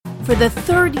For the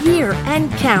third year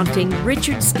and counting,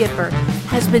 Richard Skipper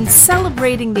has been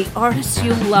celebrating the artists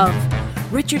you love.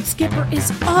 Richard Skipper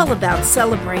is all about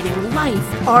celebrating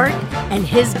life, art, and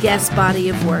his guest body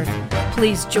of work.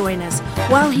 Please join us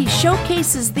while he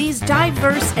showcases these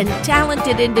diverse and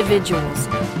talented individuals.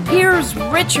 Here's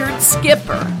Richard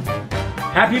Skipper.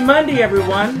 Happy Monday,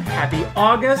 everyone. Happy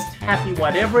August. Happy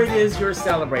whatever it is you're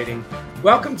celebrating.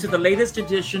 Welcome to the latest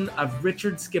edition of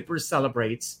Richard Skipper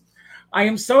Celebrates. I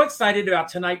am so excited about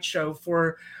tonight's show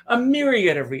for a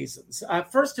myriad of reasons.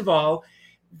 First of all,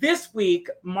 this week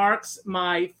marks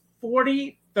my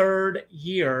 43rd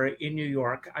year in New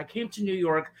York. I came to New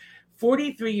York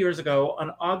 43 years ago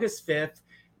on August 5th,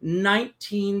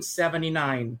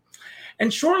 1979.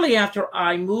 And shortly after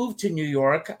I moved to New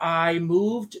York, I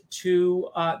moved to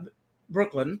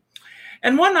Brooklyn.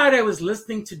 And one night I was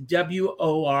listening to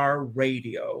WOR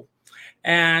radio.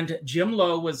 And Jim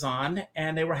Lowe was on,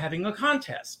 and they were having a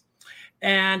contest.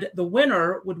 And the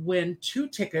winner would win 2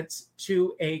 tickets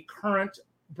to a current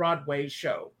Broadway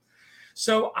show.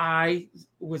 So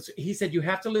he said, you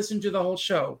have to listen to the whole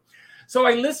show. So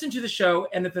I listened to the show,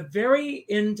 and at the very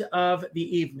end of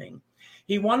the evening,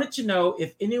 he wanted to know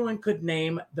if anyone could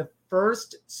name the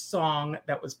first song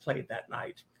that was played that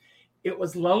night. It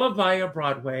was Lullaby of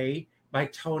Broadway by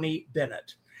Tony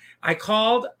Bennett. I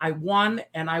called, I won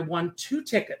 2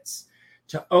 tickets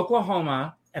to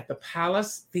Oklahoma at the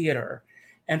Palace Theater.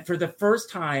 And for the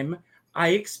first time, I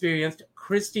experienced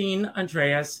Christine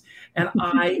Andreas, and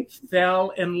I fell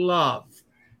in love.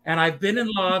 And I've been in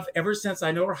love ever since.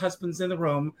 I know her husband's in the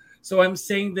room. So I'm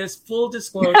saying this full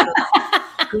disclosure.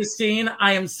 Christine,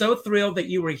 I am so thrilled that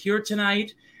you were here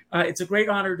tonight. It's a great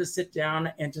honor to sit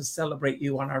down and to celebrate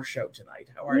you on our show tonight.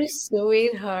 How are you?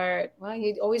 Sweetheart. Well,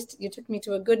 you took me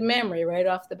to a good memory right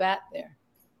off the bat there.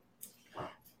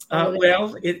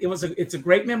 It's a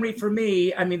great memory for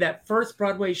me. I mean, that first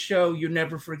Broadway show you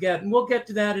never forget. And we'll get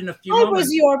to that in a few moments. I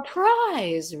was your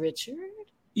prize, Richard.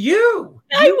 You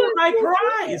were my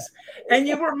prize. And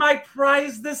you were my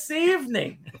prize this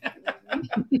evening.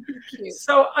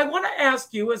 So I want to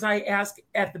ask you, as I ask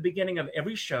at the beginning of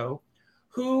every show,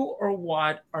 who or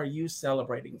what are you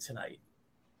celebrating tonight?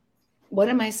 What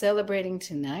am I celebrating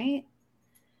tonight?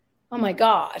 Oh, my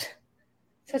God.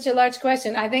 Such a large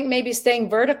question. I think maybe staying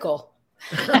vertical.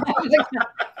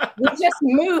 We just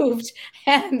moved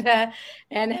and have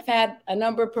had a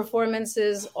number of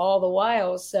performances all the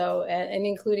while. So, and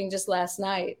including just last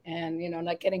night, and,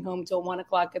 not getting home till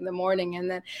 1:00 in the morning, and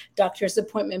then doctor's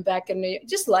appointment back in New York,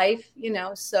 just life,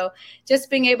 so just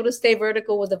being able to stay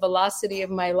vertical with the velocity of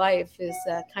my life is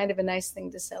kind of a nice thing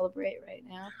to celebrate right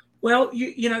now. Well,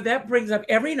 that brings up,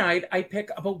 every night I pick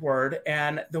up a word,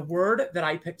 and the word that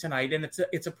I picked tonight, and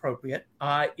it's appropriate,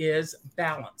 is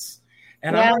balance.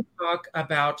 And I want to talk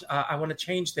about, I want to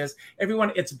change this.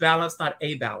 Everyone, it's balance, not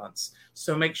a balance.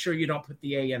 So make sure you don't put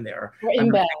the A in there. I'm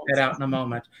going to take that out in a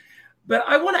moment. But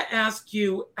I want to ask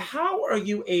you, how are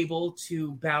you able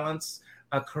to balance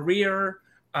a career,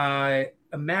 a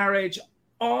marriage,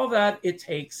 all that it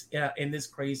takes in this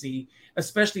crazy,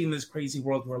 especially in this crazy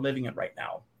world we're living in right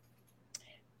now?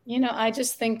 I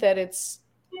just think that it's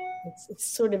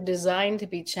sort of designed to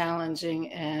be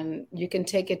challenging, and you can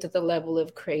take it to the level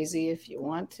of crazy if you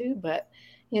want to, but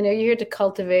you're here to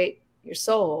cultivate your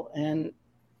soul, and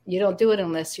you don't do it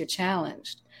unless you're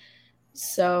challenged.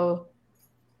 So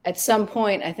at some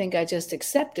point, I think I just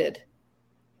accepted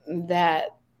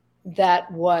that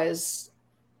was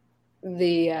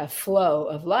the flow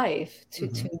of life to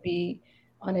be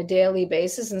on a daily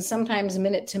basis, and sometimes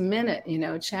minute to minute,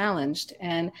 challenged.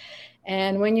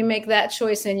 And when you make that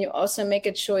choice, and you also make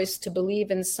a choice to believe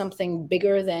in something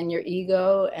bigger than your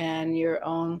ego and your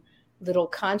own little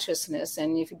consciousness,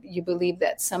 and you believe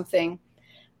that something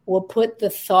will put the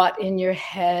thought in your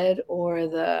head or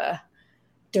the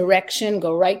direction,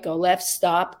 go right, go left,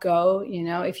 stop, go,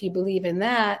 if you believe in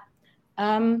that.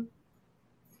 And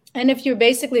if you're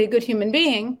basically a good human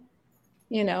being,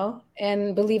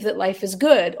 and believe that life is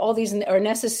good, all these are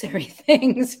necessary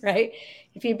things, right?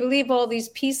 If you believe all these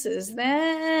pieces,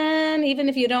 then even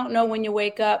if you don't know when you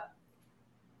wake up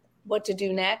what to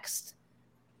do next,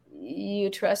 you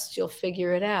trust you'll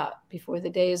figure it out before the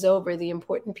day is over, the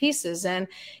important pieces. And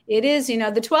it is, the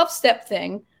 12-step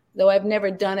thing, though I've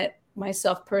never done it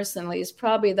myself personally, is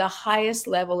probably the highest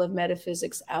level of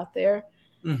metaphysics out there,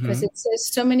 because it says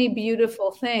so many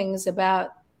beautiful things about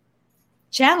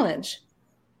challenge.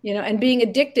 And being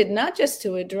addicted, not just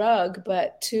to a drug,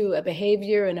 but to a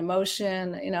behavior, an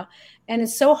emotion, and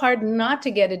it's so hard not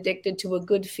to get addicted to a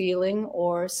good feeling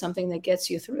or something that gets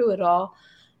you through it all.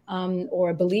 or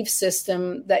a belief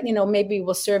system that, maybe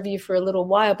will serve you for a little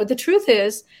while. But the truth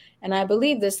is, And I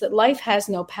believe this, that life has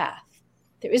no path.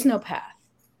 There is no path.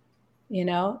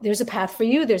 There's a path for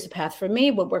you. There's a path for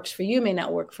me. What works for you may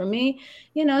not work for me.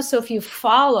 So if you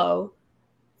follow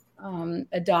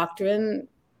a doctrine,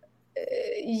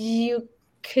 you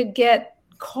could get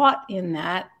caught in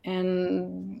that.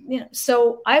 And,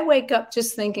 so I wake up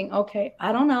just thinking, okay,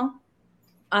 I don't know.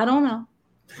 And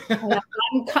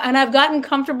I've gotten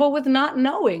comfortable with not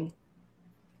knowing.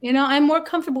 I'm more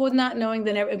comfortable with not knowing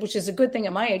than ever, which is a good thing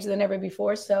at my age, than ever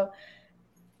before. So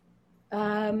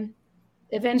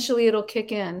eventually it'll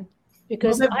kick in,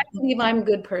 because I believe I'm a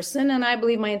good person and I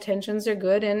believe my intentions are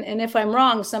good. And if I'm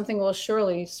wrong, something will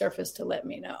surely surface to let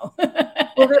me know.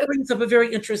 Well, that brings up a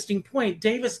very interesting point.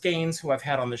 Davis Gaines, who I've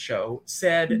had on the show,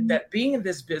 said that being in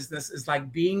this business is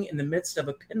like being in the midst of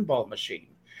a pinball machine.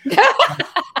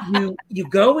 You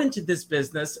go into this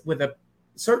business with a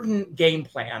certain game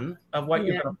plan of what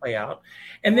you're going to play out,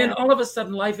 and then all of a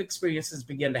sudden life experiences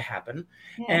begin to happen,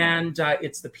 and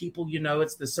it's the people,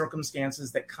 it's the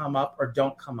circumstances that come up or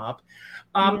don't come up.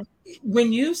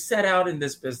 When you set out in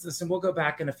this business, and we'll go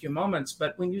back in a few moments,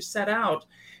 but when you set out,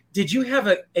 did you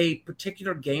have a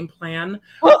particular game plan?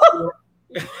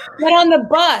 Get on the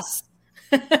bus.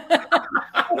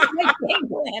 My game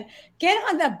plan. Get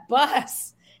on the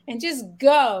bus and just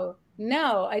go.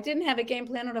 No, I didn't have a game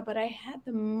plan on it, but I had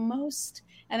the most,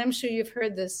 and I'm sure you've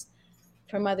heard this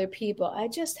from other people, I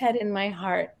just had in my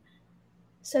heart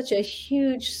such a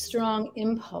huge, strong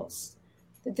impulse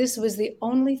that this was the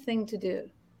only thing to do.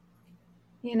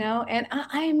 And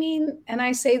I mean, and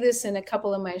I say this in a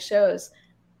couple of my shows,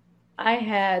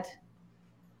 I'd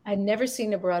never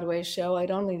seen a Broadway show.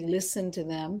 I'd only listened to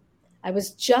them. I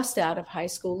was just out of high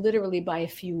school, literally by a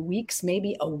few weeks,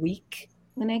 maybe a week,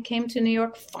 when I came to New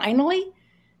York, finally.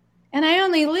 And I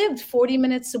only lived 40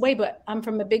 minutes away, but I'm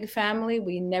from a big family.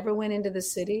 We never went into the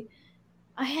city.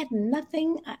 I had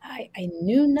nothing. I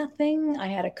knew nothing. I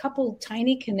had a couple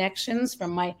tiny connections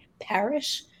from my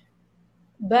parish,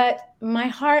 but my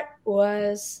heart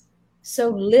was so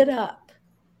lit up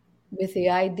with the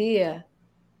idea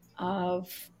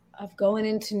of going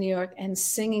into New York and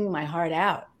singing my heart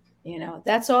out.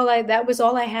 That was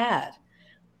all I had.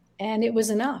 And it was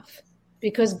enough,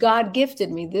 because God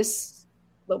gifted me this.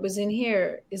 What was in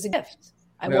here is a gift.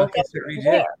 I woke up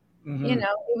there.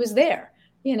 It was there.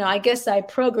 I guess I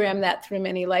programmed that through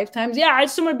many lifetimes. Yeah, I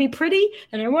just want to be pretty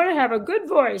and I want to have a good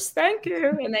voice. Thank you.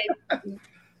 And they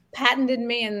patented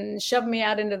me and shoved me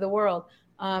out into the world.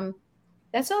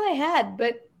 That's all I had.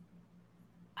 But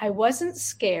I wasn't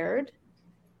scared.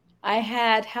 I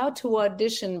had How to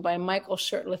Audition by Michael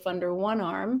Shurtleff under one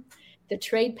arm, the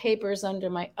trade papers under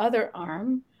my other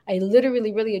arm. I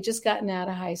literally really had just gotten out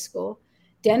of high school.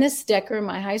 Dennis Decker,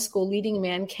 my high school leading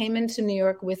man, came into New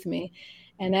York with me.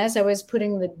 And as I was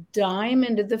putting the dime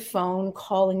into the phone,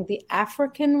 calling the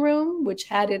African room, which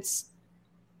had its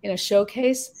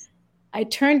showcase, I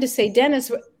turned to say,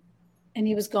 Dennis, and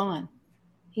he was gone.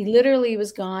 He literally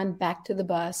was gone, back to the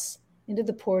bus, into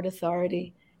the Port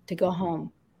Authority to go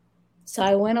home. So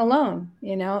I went alone,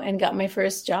 and got my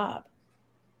first job.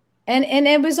 And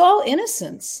it was all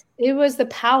innocence. It was the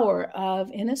power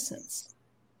of innocence,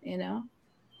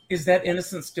 Is that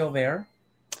innocence still there?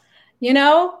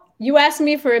 You asked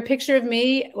me for a picture of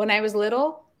me when I was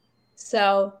little.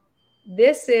 So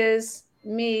this is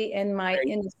me in my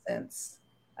innocence.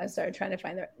 I started trying to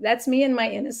find that. That's me in my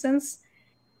innocence.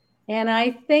 And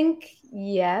I think,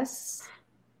 yes,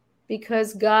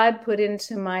 because God put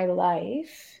into my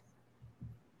life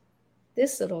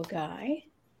this little guy.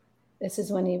 This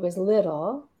is when he was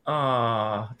little.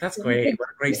 Oh, that's great. What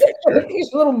a great picture.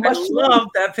 These little mushrooms. I love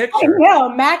that picture. I know,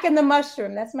 Mac and the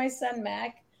mushroom. That's my son,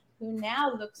 Mac, who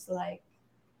now looks like,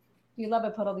 you love I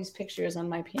put all these pictures on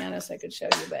my piano so I could show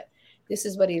you, but this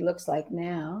is what he looks like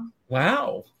now.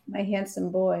 Wow. My handsome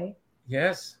boy.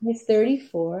 Yes. He's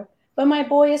 34, but my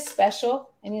boy is special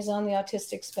and he's on the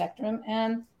autistic spectrum.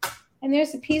 And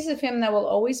there's a piece of him that will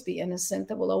always be innocent,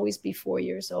 that will always be 4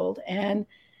 years old. And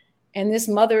this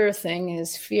mother thing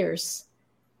is fierce.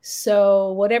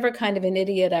 So whatever kind of an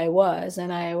idiot I was,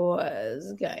 and I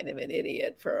was kind of an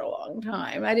idiot for a long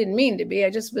time. I didn't mean to be.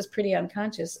 I just was pretty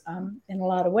unconscious in a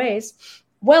lot of ways.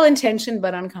 Well-intentioned,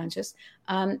 but unconscious.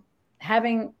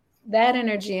 Having that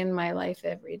energy in my life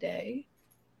every day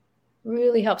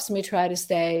really helps me try to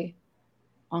stay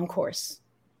on course.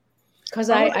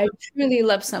 Because I truly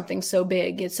love something so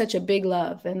big. It's such a big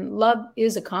love, and love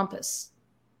is a compass.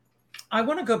 I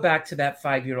want to go back to that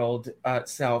 5-year-old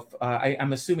self.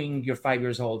 I'm assuming you're 5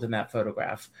 years old in that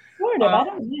photograph. Sort of. I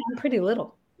don't know. I'm pretty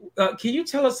little. Can you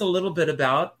tell us a little bit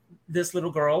about this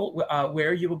little girl,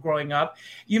 where you were growing up.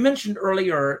 You mentioned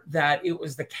earlier that it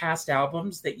was the cast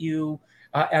albums that you,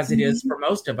 as it is for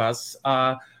most of us,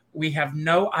 we have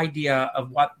no idea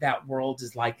of what that world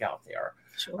is like out there.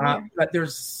 Sure. But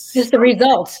there's just the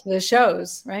results, the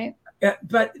shows, right?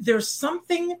 But there's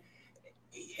something,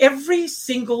 every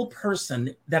single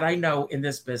person that I know in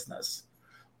this business,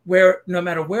 where no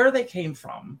matter where they came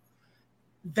from,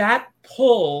 that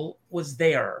pull was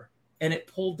there, and it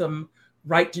pulled them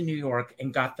right to New York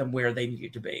and got them where they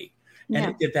needed to be.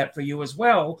 And it did that for you as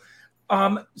well.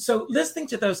 So listening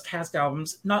to those cast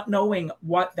albums, not knowing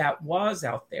what that was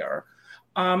out there,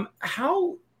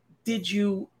 how did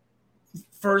you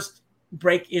first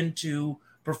break into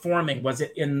performing? Was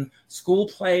it in school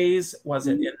plays? Was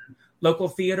it in local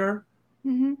theater?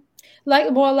 Mm-hmm.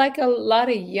 Like a lot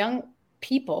of young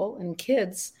people and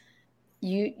kids,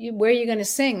 you where are you going to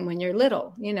sing when you're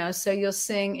little? So you'll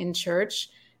sing in church,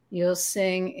 you'll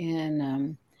sing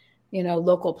in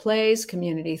local plays,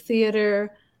 community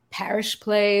theater, parish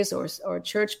plays, or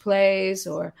church plays,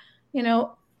 or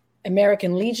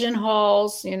American Legion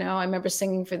halls. I remember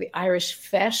singing for the Irish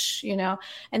Fesh,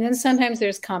 and then sometimes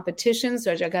there's competitions.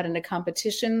 So I got into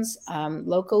competitions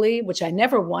locally, which I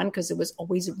never won because it was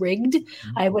always rigged.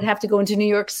 Mm-hmm. I would have to go into New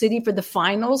York City for the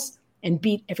finals and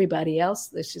beat everybody else.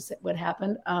 That's just what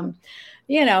happened.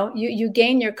 You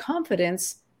gain your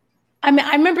confidence. I mean,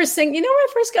 I remember singing, where I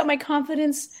first got my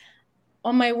confidence?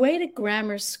 On my way to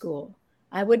grammar school,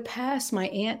 I would pass my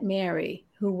Aunt Mary,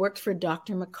 who worked for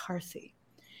Dr. McCarthy.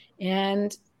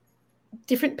 And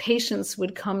different patients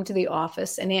would come to the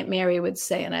office, and Aunt Mary would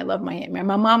say, and I love my Aunt Mary.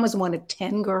 My mom was one of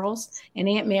 10 girls, and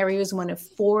Aunt Mary was one of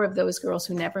 4 of those girls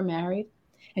who never married.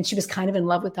 And she was kind of in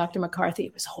love with Dr. McCarthy.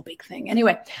 It was a whole big thing.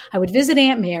 Anyway, I would visit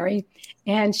Aunt Mary,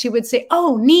 and she would say,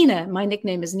 "Oh, Nina," my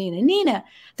nickname is Nina. "Nina,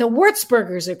 the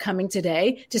Wurzburgers are coming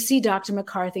today to see Dr.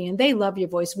 McCarthy, and they love your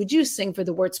voice. Would you sing for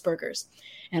the Wurzburgers?"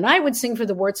 And I would sing for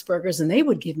the Wurzburgers, and they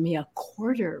would give me a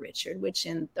quarter, Richard, which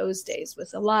in those days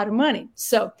was a lot of money.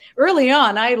 So early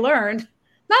on, I learned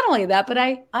not only that, but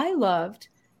I loved.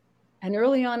 And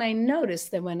early on, I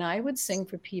noticed that when I would sing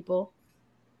for people,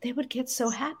 they would get so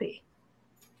happy.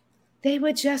 They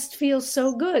would just feel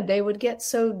so good. They would get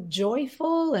so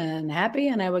joyful and happy.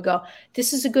 And I would go,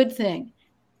 this is a good thing.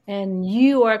 And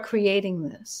you are creating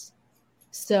this.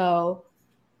 So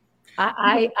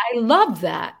I love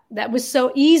that. That was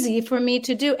so easy for me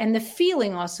to do. And the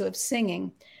feeling also of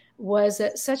singing was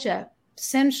such a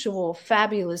sensual,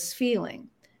 fabulous feeling.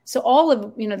 So all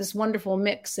of, this wonderful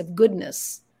mix of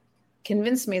goodness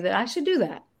convinced me that I should do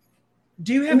that.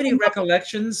 Do you have any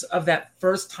recollections of that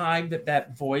first time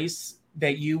that voice,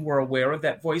 that you were aware of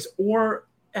that voice, or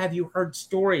have you heard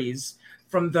stories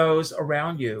from those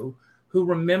around you who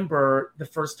remember the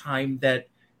first time that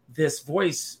this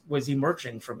voice was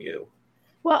emerging from you?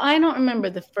 Well, I don't remember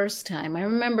the first time. I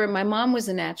remember my mom was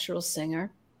a natural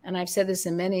singer, and I've said this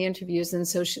in many interviews, and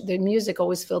so the music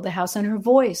always filled the house, and her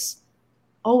voice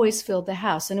always filled the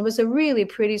house. And it was a really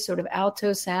pretty sort of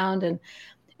alto sound, and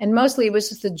mostly it was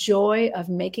just the joy of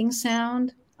making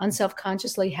sound,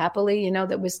 unselfconsciously, happily,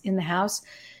 that was in the house.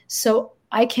 So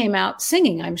I came out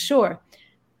singing, I'm sure.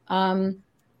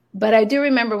 But I do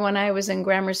remember when I was in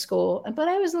grammar school, but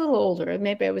I was a little older.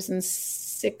 Maybe I was in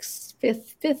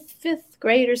fifth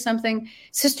grade or something.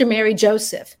 Sister Mary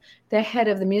Joseph, the head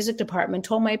of the music department,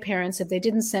 told my parents if they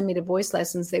didn't send me to voice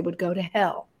lessons, they would go to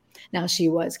hell. Now, she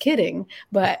was kidding,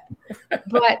 but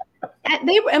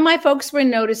my folks were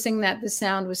noticing that the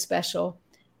sound was special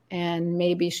and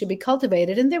maybe should be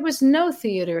cultivated. And there was no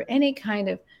theater, any kind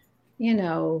of,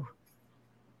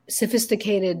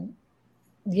 sophisticated,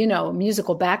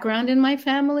 musical background in my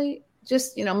family.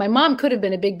 Just, my mom could have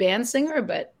been a big band singer,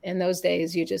 but in those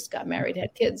days you just got married,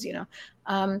 had kids,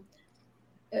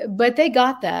 but they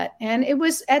got that. And it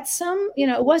was at some,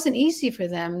 it wasn't easy for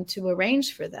them to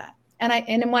arrange for that.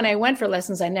 And when I went for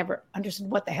lessons, I never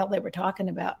understood what the hell they were talking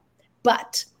about.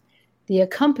 But the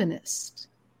accompanist,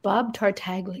 Bob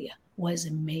Tartaglia, was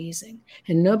amazing.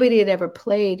 And nobody had ever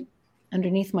played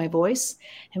underneath my voice.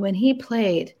 And when he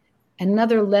played,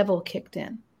 another level kicked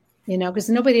in,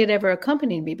 because nobody had ever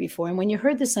accompanied me before. And when you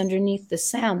heard this underneath the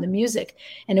sound, the music,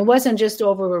 and it wasn't just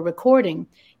over a recording,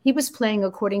 he was playing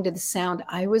according to the sound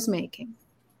I was making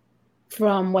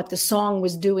from what the song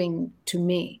was doing to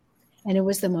me. And it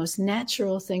was the most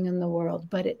natural thing in the world,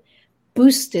 but it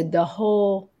boosted the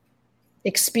whole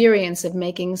experience of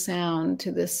making sound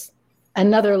to this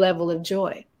another level of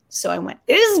joy. So I went,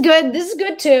 this is good. This is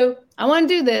good too. I want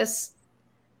to do this.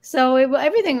 So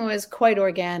everything was quite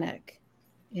organic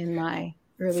in my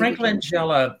Frank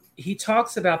Langella, he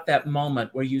talks about that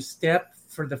moment where you step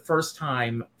for the first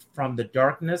time from the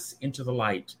darkness into the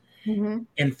light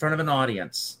in front of an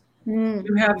audience. Mm.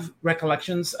 Do you have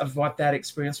recollections of what that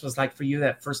experience was like for you,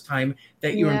 that first time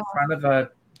that you were Yeah. in front of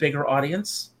a bigger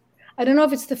audience? I don't know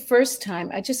if it's the first time.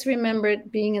 I just remember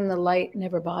it being in the light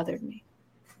never bothered me.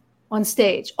 On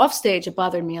stage, off stage, it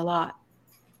bothered me a lot.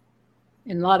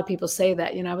 And a lot of people say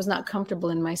that, I was not comfortable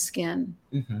in my skin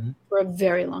for a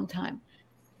very long time.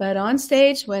 But on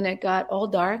stage, when it got all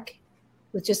dark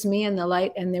with just me and the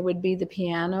light, and there would be the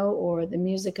piano or the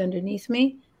music underneath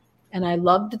me, and I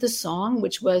loved the song,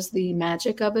 which was the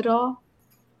magic of it all,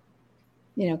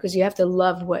 because you have to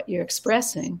love what you're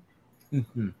expressing.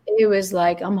 It was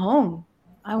like, I'm home.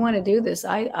 I want to do this.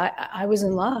 I was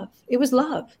in love. It was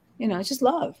love. It's just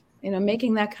love,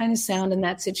 making that kind of sound in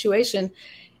that situation.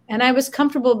 And I was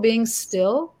comfortable being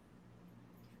still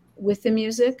with the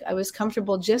music. I was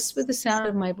comfortable just with the sound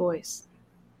of my voice.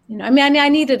 I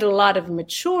needed a lot of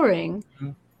maturing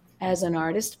as an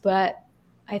artist, but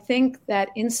I think that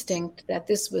instinct that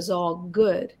this was all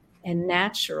good and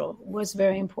natural was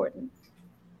very important.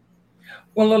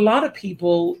 Well, a lot of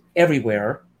people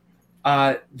everywhere,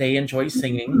 they enjoy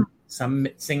singing. Some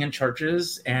sing in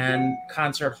churches and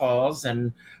concert halls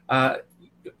and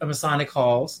Masonic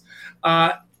halls.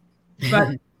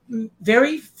 But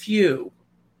very few,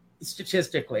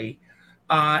 statistically,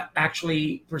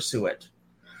 actually pursue it.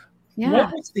 Yeah,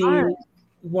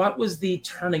 What was the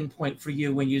turning point for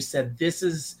you when you said, this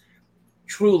is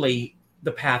truly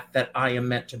the path that I am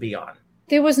meant to be on?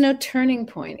 There was no turning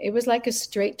point. It was like a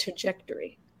straight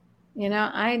trajectory.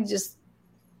 I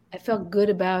felt good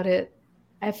about it.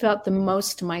 I felt the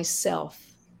most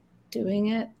myself doing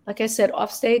it. Like I said,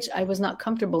 off stage, I was not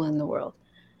comfortable in the world.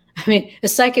 A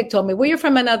psychic told me, well, you're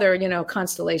from another,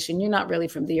 constellation. You're not really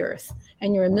from the earth.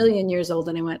 And you're 1,000,000 years old.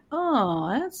 And I went, oh,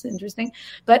 that's interesting.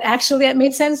 But actually, that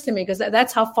made sense to me because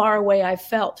that's how far away I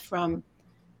felt from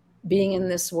being in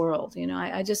this world.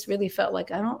 I just really felt like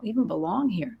I don't even belong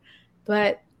here.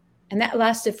 And that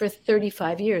lasted for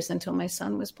 35 years until my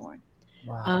son was born.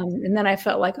 Wow. And then I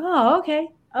felt like, oh,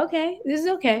 okay, this is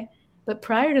okay. But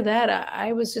prior to that,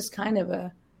 I was just kind of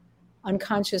a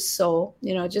unconscious soul,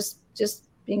 just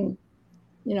being,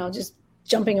 just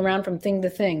jumping around from thing to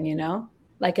thing,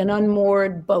 like an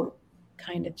unmoored boat,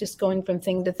 kind of just going from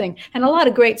thing to thing. And a lot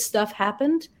of great stuff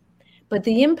happened, but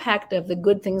the impact of the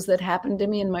good things that happened to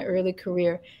me in my early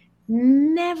career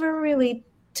never really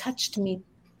touched me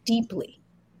deeply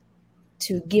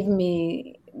to give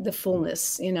me the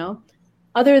fullness,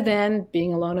 other than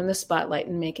being alone in the spotlight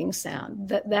and making sound.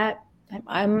 That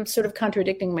I'm sort of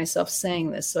contradicting myself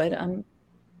saying this, so I'm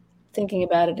thinking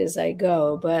about it as I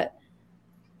go. But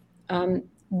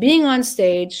being on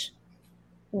stage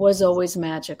was always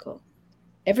magical.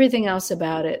 Everything else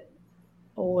about it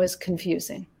was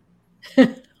confusing.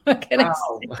 What can I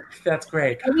say? That's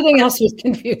great. Everything else was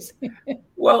confusing.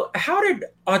 Well, how did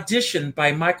Audition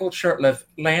by Michael Churtliff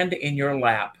land in your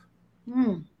lap?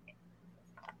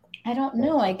 I don't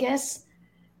know. I guess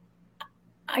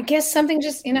something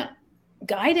just,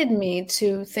 guided me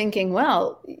to thinking,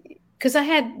 well, because I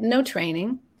had no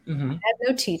training, I had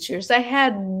no teachers. I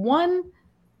had one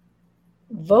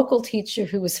vocal teacher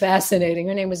who was fascinating.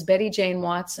 Her name was Betty Jane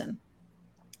Watson.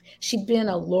 She'd been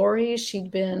a Laurie. She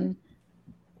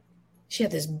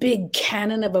had this big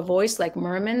cannon of a voice like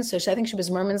Merman. So I think she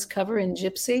was Merman's cover in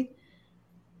Gypsy.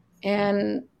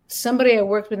 And somebody I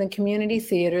worked with in community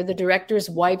theater, the director's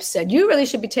wife said, you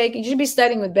should be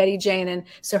studying with Betty Jane. And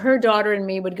so her daughter and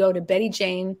me would go to Betty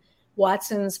Jane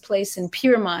Watson's place in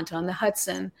Piermont on the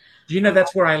Hudson. Do you know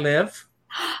that's where I live?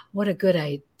 What a good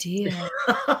idea.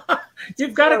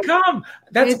 You've got to come.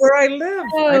 That's where I live.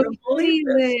 I don't believe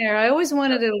there. I always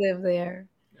wanted to live there.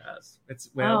 Yes.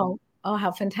 Oh,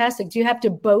 how fantastic. Do you have to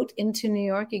boat into New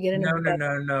York? You get in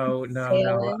No.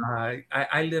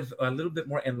 I live a little bit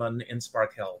more inland in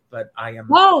Spark Hill, but I am.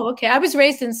 Oh, okay. I was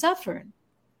raised in Suffern.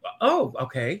 Oh,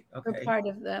 okay. For part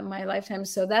of my lifetime.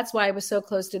 So that's why I was so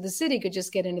close to the city, could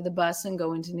just get into the bus and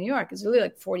go into New York. It's really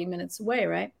like 40 minutes away,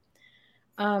 right?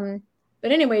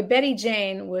 But anyway, Betty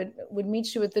Jane would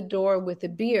meet you at the door with a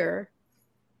beer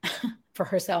for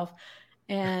herself.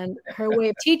 And her way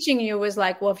of teaching you was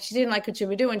like, well, if she didn't like what you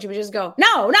were doing, she would just go,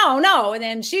 no. And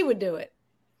then she would do it.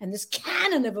 And this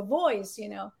cannon of a voice,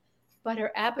 but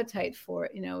her appetite for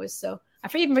it, was so, I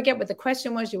even forget what the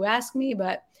question was you asked me,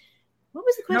 but what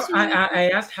was the question? No,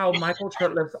 I asked how Michael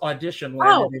Churtliff's Audition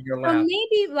landed in your lap. Or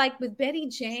maybe like with Betty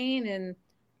Jane and,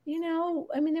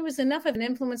 there was enough of an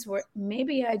influence where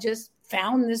maybe I just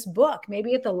found this book,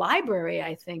 maybe at the library,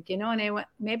 I think, and I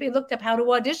maybe looked up how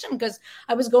to audition because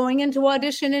I was going into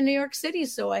audition in New York City.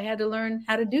 So I had to learn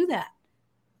how to do that,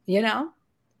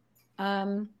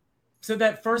 So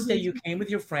that first day you came with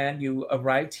your friend, you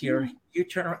arrived here, you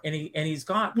turn around, and he's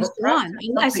gone. He's gone.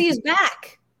 I see his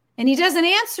back, and he doesn't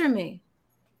answer me.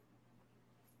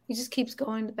 He just keeps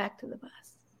going back to the bus.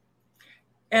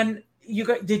 And you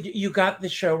got the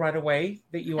show right away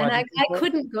that you and auditioned I for?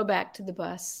 couldn't go back to the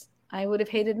bus. I would have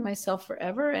hated myself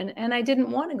forever, and I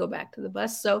didn't want to go back to the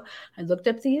bus. So I looked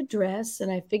up the address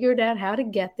and I figured out how to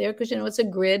get there because, it's a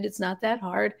grid. It's not that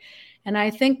hard. And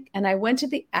I went to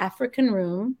the African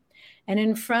room, and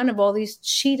in front of all these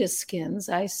cheetah skins,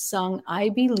 I sung I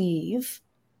Believe.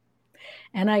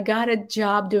 And I got a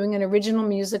job doing an original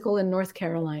musical in North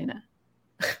Carolina,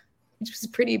 which was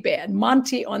pretty bad.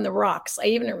 Monty on the Rocks, I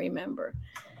even remember.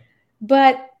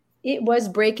 But it was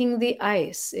breaking the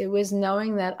ice. It was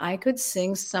knowing that I could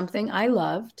sing something I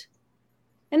loved.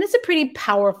 And it's a pretty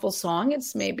powerful song.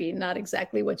 It's maybe not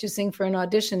exactly what you sing for an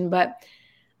audition, but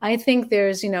I think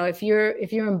there's, if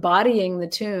you're embodying the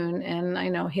tune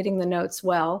and hitting the notes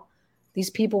well, these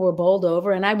people were bowled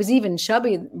over. And I was even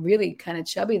chubby, really kind of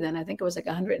chubby then. I think it was like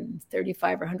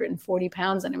 135 or 140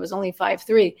 pounds, and it was only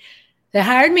 5'3". They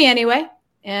hired me anyway.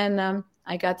 And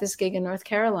I got this gig in North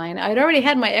Carolina. I'd already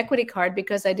had my equity card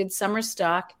because I did summer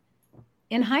stock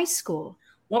in high school.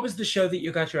 What was the show that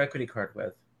you got your equity card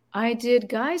with? I did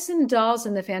Guys and Dolls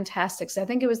and the Fantastics. I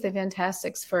think it was the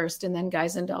Fantastics first, and then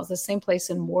Guys and Dolls, the same place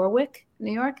in Warwick,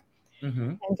 New York,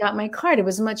 and got my card. It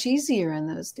was much easier in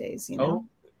those days, Oh.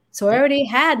 So I already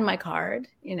had my card,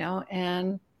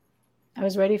 and I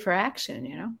was ready for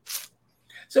action,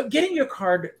 So getting your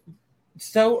card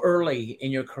so early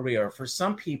in your career, for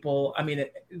some people,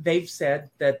 they've said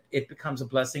that it becomes a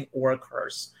blessing or a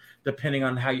curse, depending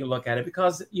on how you look at it,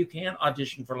 because you can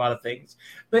audition for a lot of things,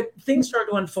 but things start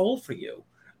to unfold for you.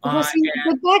 But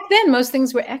back then, most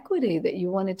things were equity that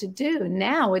you wanted to do.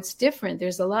 Now it's different.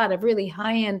 There's a lot of really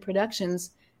high-end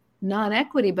productions,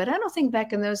 non-equity, but I don't think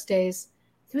back in those days,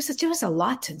 there was a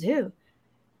lot to do.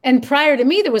 And prior to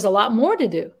me, there was a lot more to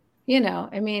do.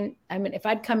 If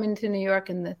I'd come into New York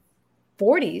in the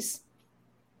 40s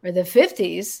or the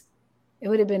 50s, it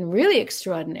would have been really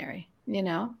extraordinary.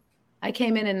 I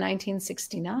came in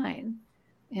 1969,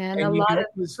 and a lot of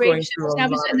great shows.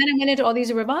 And then I went into all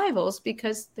these revivals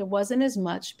because there wasn't as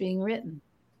much being written,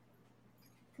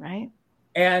 right?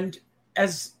 And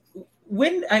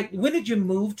when did you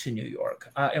move to New York?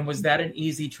 And was that an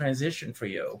easy transition for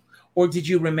you? Or did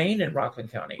you remain in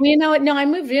Rockland County? Well, no, I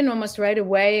moved in almost right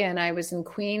away, and I was in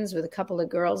Queens with a couple of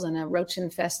girls in a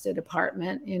roach-infested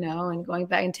apartment, and going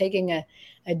back and taking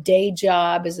a day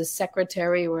job as a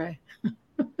secretary where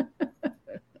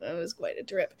it was quite a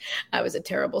trip. I was a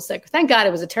terrible secretary. Thank God I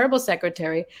was a terrible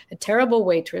secretary, a terrible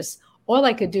waitress. All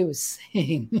I could do was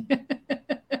sing.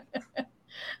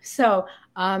 So,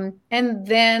 and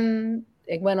then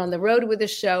I went on the road with a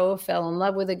show, fell in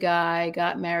love with a guy,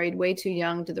 got married way too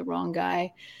young to the wrong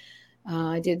guy.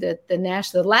 I did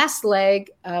the last leg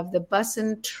of the bus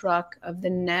and truck of the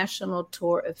national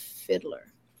tour of Fiddler.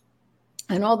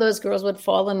 And all those girls would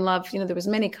fall in love. There was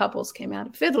many couples came out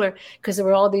of Fiddler because there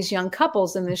were all these young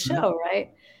couples in the show,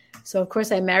 right? So, of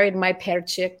course, I married my pair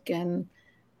chick, and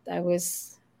that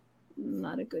was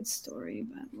not a good story,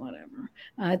 but whatever.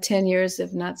 10 years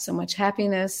of not so much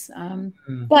happiness.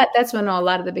 But that's when a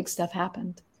lot of the big stuff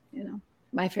happened,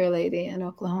 My Fair Lady in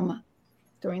Oklahoma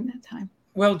during that time.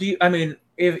 Well,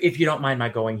 if you don't mind my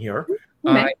going here,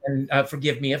 and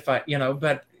forgive me if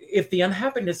but if the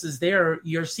unhappiness is there,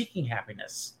 you're seeking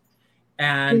happiness,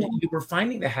 and you were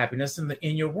finding the happiness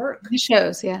in your work. It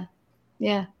shows, yeah.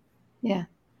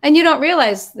 And you don't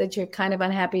realize that you're kind of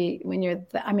unhappy when you're.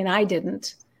 I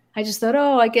didn't. I just thought,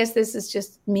 I guess this is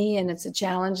just me, and it's a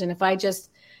challenge. And if I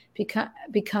just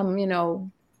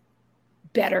become,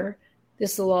 better,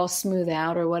 this will all smooth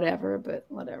out or whatever. But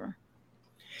whatever.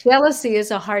 Jealousy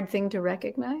is a hard thing to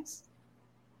recognize.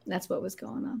 That's what was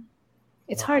going on.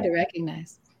 It's hard to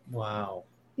recognize. Wow.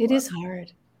 It is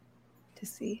hard to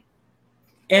see.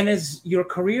 And as your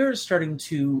career is starting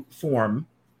to form,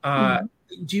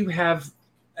 do you have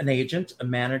an agent, a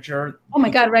manager? Oh my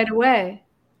God, right away.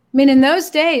 In those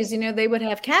days, they would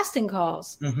have casting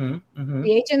calls. The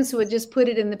agents would just put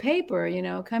it in the paper,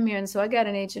 come here. And so I got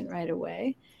an agent right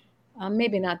away.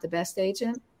 Maybe not the best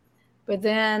agent. But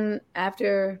then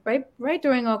after, right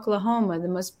during Oklahoma, the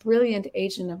most brilliant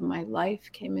agent of my life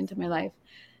came into my life.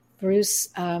 Bruce,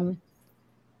 oh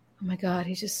my God,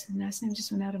 his last name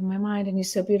just went out of my mind, and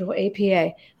he's so beautiful.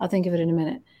 APA, I'll think of it in a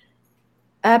minute.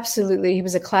 Absolutely, he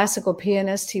was a classical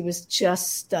pianist. He was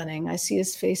just stunning. I see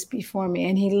his face before me,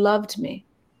 and he loved me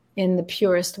in the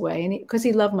purest way, and because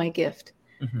he loved my gift.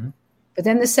 But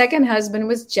then the second husband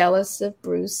was jealous of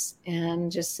Bruce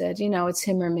and just said, it's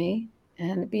him or me.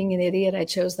 And being an idiot, I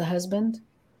chose the husband.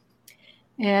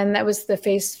 And that was the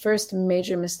first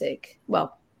major mistake.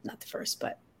 Well, not the first,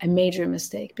 but a major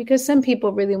mistake, because some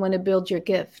people really want to build your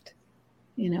gift,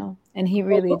 and he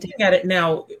really did. Looking at it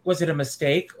now, was it a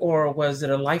mistake or was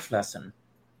it a life lesson?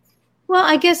 Well,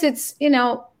 I guess it's,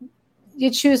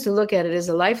 you choose to look at it as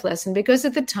a life lesson, because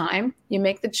at the time you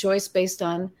make the choice based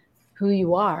on who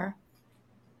you are.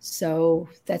 So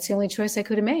that's the only choice I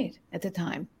could have made at the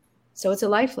time. So it's a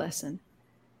life lesson.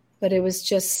 But it was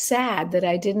just sad that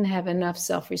I didn't have enough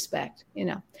self-respect,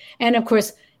 And of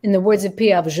course, in the words of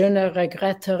Piaf, je ne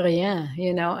regrette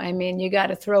rien, you got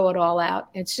to throw it all out.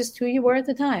 It's just who you were at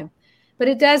the time. But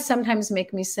it does sometimes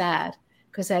make me sad,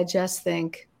 because I just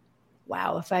think,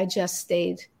 wow, if I just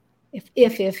stayed, if,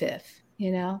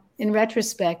 in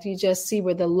retrospect, you just see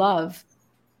where the love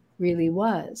really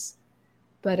was.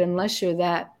 But unless you're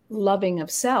that loving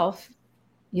of self,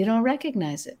 you don't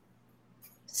recognize it.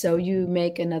 So you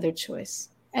make another choice.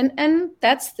 And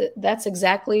that's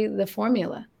exactly the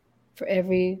formula for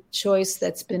every choice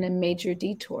that's been a major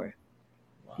detour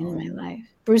in my life.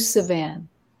 Bruce Savan.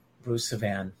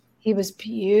 He was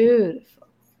beautiful.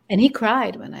 And he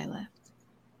cried when I left.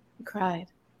 He cried.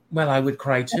 Well, I would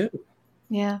cry too.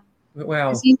 Yeah.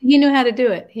 Well, he knew how to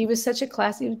do it. He was such a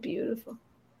class. He was beautiful.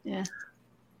 Yeah.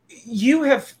 You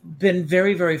have been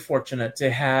very, very fortunate to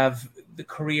have the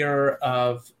career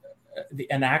of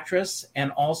an actress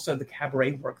and also the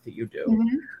cabaret work that you do.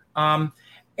 Mm-hmm.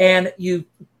 And you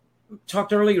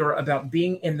talked earlier about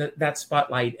being in that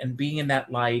spotlight and being in that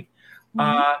light.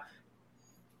 Mm-hmm.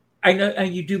 I know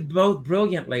you do both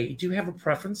brilliantly. Do you have a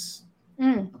preference?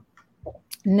 No,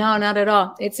 not at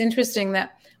all. It's interesting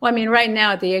that, right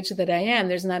now at the age that I am,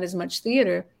 there's not as much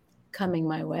theater coming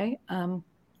my way.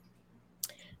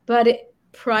 But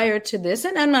prior to this,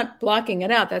 and I'm not blocking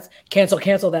it out, that's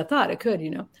cancel that thought. It could,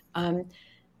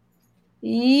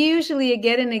 usually you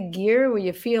get in a gear where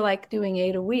you feel like doing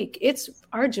 8 a week. It's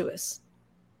arduous.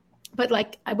 But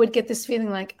I would get this feeling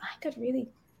like I could really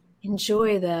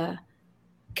enjoy the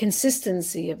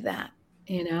consistency of that,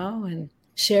 and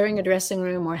sharing a dressing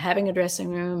room or having a dressing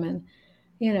room and,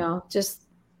 just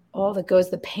all that goes,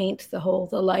 the paint, the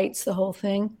lights, the whole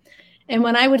thing. And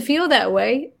when I would feel that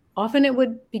way, often it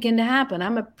would begin to happen.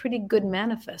 I'm a pretty good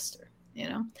manifester,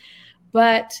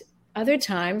 but other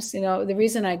times, the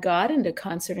reason I got into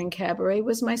concert and cabaret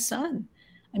was my son.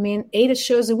 8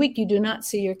 shows a week, you do not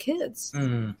see your kids.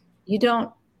 Mm. You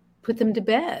don't put them to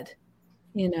bed.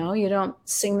 You don't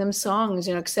sing them songs,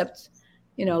 except,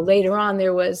 later on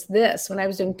there was this. When I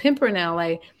was doing Pimpernel,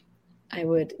 I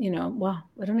would,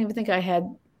 I don't even think I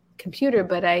had computer,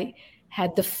 but I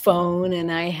had the phone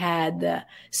and I had the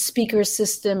speaker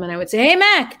system, and I would say, "Hey,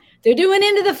 Mac, they're doing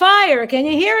Into the Fire. Can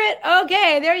you hear it?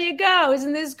 Okay, there you go.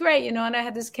 Isn't this great?" And I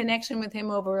had this connection with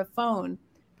him over a phone,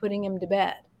 putting him to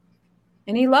bed.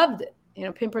 And he loved it.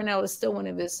 Pimpernel is still one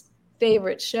of his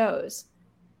favorite shows,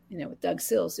 with Doug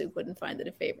Sills, who wouldn't find it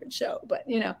a favorite show. But,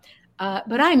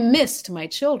 but I missed my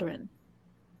children.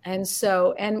 And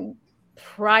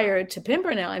prior to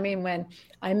Pimpernel, when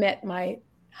I met my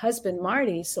husband,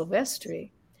 Marty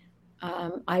Silvestri,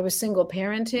 I was single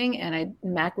parenting, and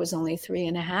Mac was only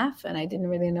 3.5, and I didn't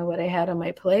really know what I had on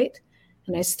my plate.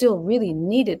 And I still really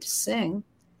needed to sing,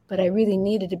 but I really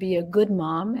needed to be a good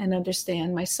mom and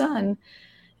understand my son.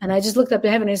 And I just looked up to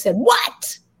heaven and I said,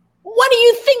 "What? What are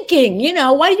you thinking?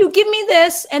 Why do you give me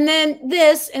this and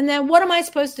then what am I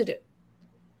supposed to do?"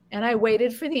 And I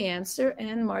waited for the answer,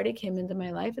 and Marty came into my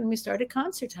life, and we started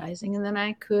concertizing. And then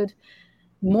I could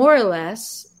more or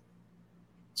less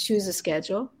choose a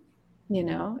schedule,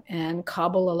 and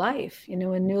cobble a life, a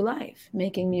new life,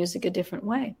 making music a different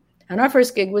way. And our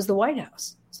first gig was the White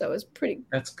House. So it was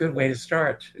that's a good way to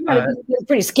start. It's a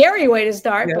pretty scary way to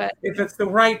start, yeah, but if it's the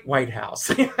right White House.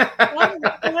 It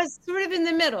was sort of in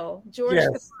the middle, George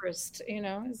the First,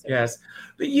 Yes.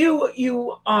 But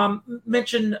you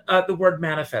mentioned the word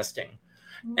manifesting.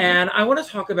 Mm-hmm. And I want to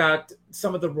talk about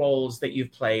some of the roles that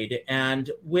you've played.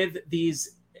 And with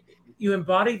these, you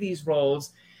embody these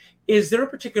roles. Is there a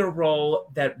particular role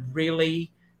that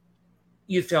really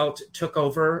you felt took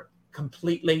over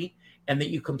completely, and that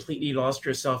you completely lost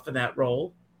yourself in that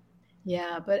role?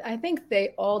 Yeah, but I think they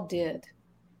all did.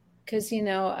 Because,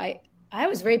 I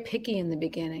was very picky in the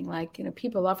beginning.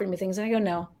 People offered me things and I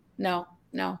go,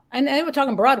 no. And they were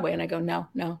talking Broadway and I go, no.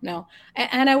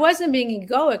 And I wasn't being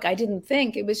egoic. I didn't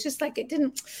think. It was just it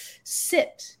didn't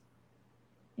sit.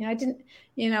 I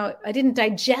didn't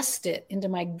digest it into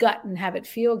my gut and have it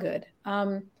feel good.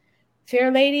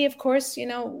 Fair Lady, of course,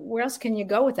 where else can you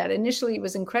go with that? Initially, it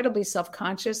was incredibly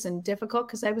self-conscious and difficult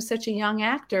because I was such a young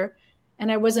actor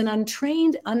And I was an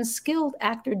untrained, unskilled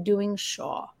actor doing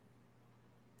Shaw.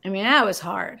 I mean, that was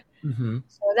hard. Mm-hmm.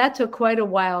 So that took quite a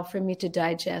while for me to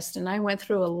digest. And I went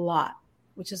through a lot,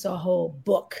 which is a whole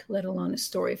book, let alone a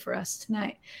story for us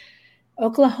tonight.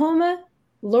 Oklahoma,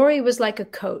 Lori was like a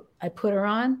coat. I put her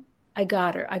on. I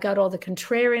got her. I got all the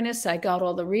contrariness. I got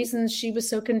all the reasons she was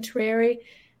so contrary.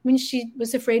 I mean, she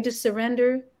was afraid to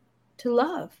surrender to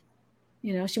love.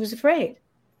 You know, she was afraid.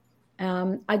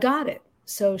 I got it.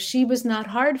 So she was not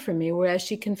hard for me, whereas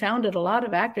she confounded a lot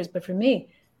of actors. But for me,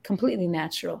 completely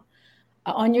natural.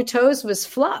 On Your Toes was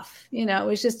fluff. You know, it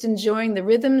was just enjoying the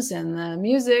rhythms and the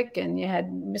music. And you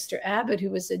had Mr. Abbott, who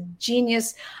was a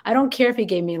genius. I don't care if he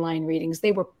gave me line readings.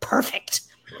 They were perfect.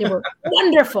 They were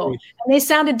wonderful. And they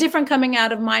sounded different coming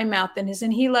out of my mouth than his.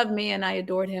 And he loved me and I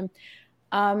adored him.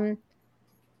 And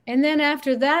then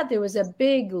after that, there was a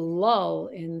big lull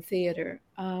in theater.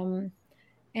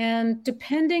 And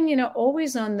depending, you know,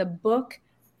 always on the book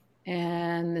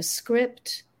and the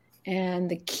script and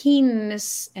the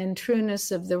keenness and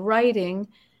trueness of the writing,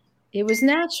 it was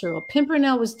natural.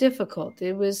 Pimpernel was difficult.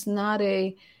 It was not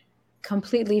a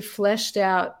completely fleshed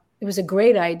out, it was a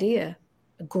great idea.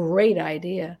 A great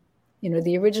idea. You know,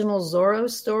 the original Zorro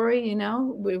story, you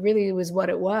know, it really was what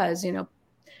it was, you know,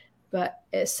 but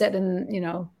it's set in, you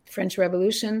know, French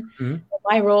Revolution. Mm-hmm.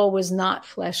 My role was not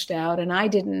fleshed out and I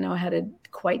didn't know how to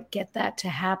quite get that to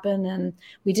happen. And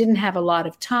we didn't have a lot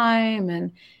of time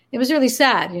and it was really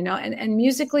sad, you know, and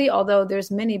musically, although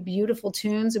there's many beautiful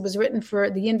tunes, it was written for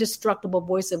the indestructible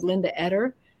voice of Linda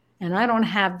Eder. And I don't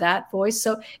have that voice.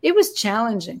 So it was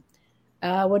challenging.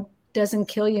 What doesn't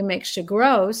kill you makes you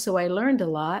grow. So I learned a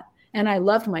lot and I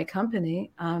loved my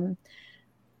company.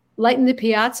 Lighten the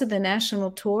Piazza, the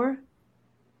national tour.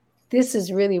 This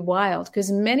is really wild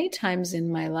because many times in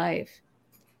my life,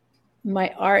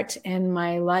 my art and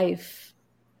my life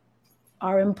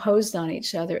are imposed on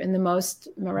each other in the most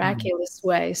miraculous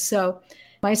way. So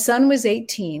my son was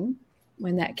 18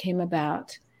 when that came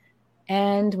about.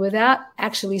 And without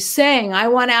actually saying, I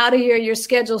want out of here, your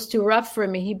schedule's too rough for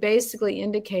me, he basically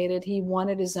indicated he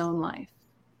wanted his own life.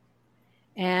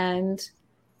 And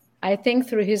I think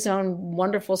through his own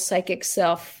wonderful psychic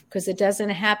self, because it doesn't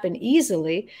happen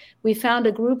easily, we found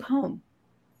a group home.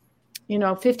 You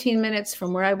know, 15 minutes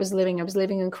from where I was living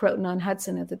in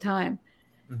Croton-on-Hudson at the time.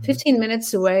 15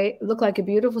 minutes away, it looked like a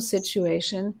beautiful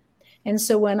situation. And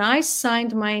so when I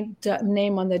signed my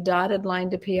name on the dotted line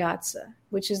to Piazza,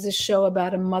 which is the show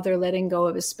about a mother letting go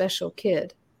of a special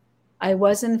kid, I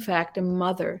was in fact a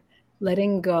mother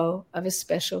letting go of a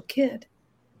special kid.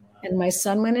 Wow. And my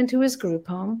son went into his group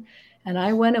home and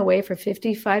I went away for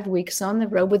 55 weeks on the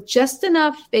road with just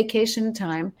enough vacation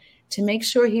time to make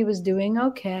sure he was doing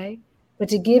okay, but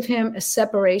to give him a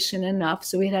separation enough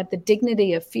so he'd have the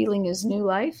dignity of feeling his new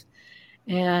life.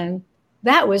 And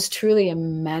that was truly a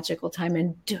magical time.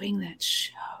 And doing that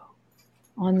show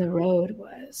on the road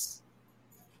was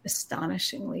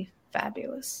astonishingly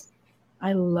fabulous.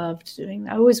 I loved doing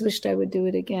that. I always wished I would do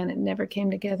it again. It never came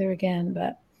together again.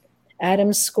 But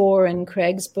Adam's score and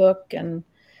Craig's book and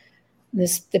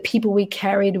the people we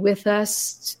carried with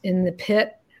us in the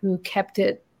pit who kept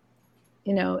it,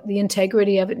 you know, the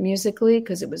integrity of it musically,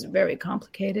 because it was very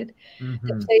complicated. Mm-hmm.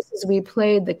 The places we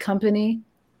played, the company,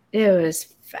 it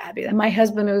was fabulous. And my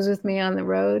husband was with me on the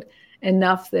road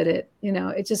enough that it, you know,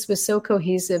 it just was so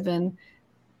cohesive and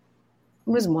it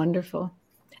was wonderful.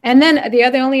 And then the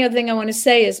only other thing I want to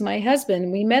say is my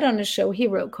husband, we met on a show he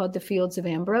wrote called The Fields of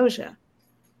Ambrosia,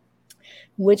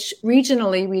 which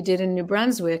regionally we did in New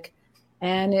Brunswick.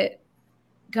 And it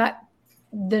got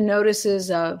the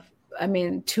notices of, I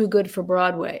mean, too good for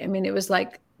Broadway. I mean, it was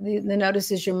like the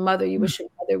notice is your mother. You wish your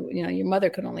mother, you know, your mother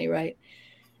could only write.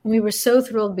 And we were so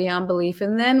thrilled beyond belief.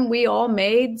 And then we all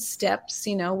made steps,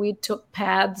 you know, we took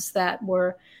paths that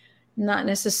were not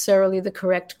necessarily the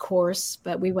correct course,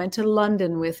 but we went to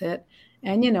London with it.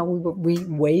 And, you know, we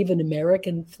wave an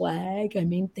American flag. I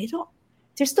mean,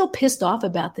 they're still pissed off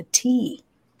about the tea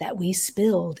that we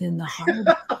spilled in the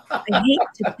harbor. I hate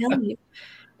to tell you.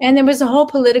 And there was a whole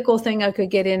political thing I could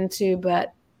get into,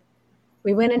 but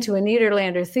we went into a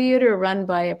Nederlander theater run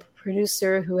by a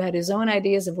producer who had his own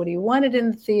ideas of what he wanted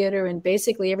in the theater. And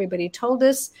basically everybody told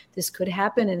us this could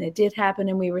happen, and it did happen,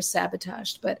 and we were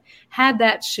sabotaged. But had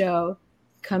that show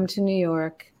come to New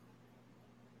York,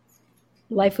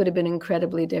 life would have been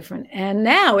incredibly different. And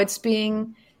now it's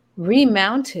being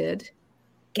remounted.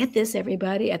 Get this,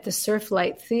 everybody, at the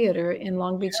Surflight Theater in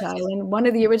Long Beach Island. One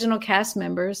of the original cast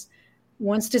members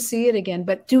wants to see it again,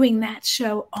 but doing that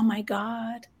show, oh my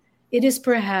God, it was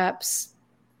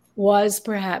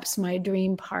perhaps my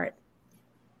dream part.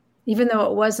 Even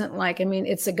though it wasn't like, I mean,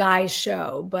 it's a guy's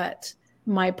show, but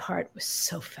my part was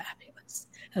so fabulous.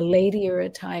 A lady or a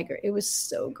tiger. It was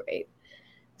so great.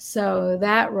 So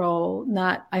that role,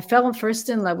 I fell first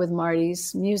in love with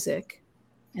Marty's music.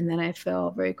 And then I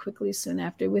fell very quickly soon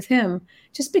after with him,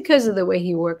 just because of the way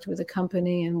he worked with the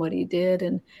company and what he did.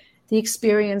 And the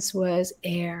experience was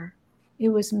air. It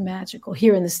was magical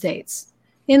here in the States.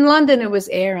 In London, it was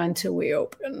air until we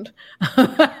opened.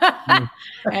 And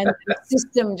the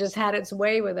system just had its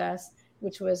way with us,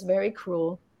 which was very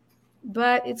cruel.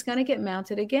 But it's going to get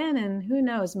mounted again. And who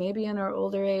knows, maybe in our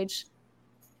older age.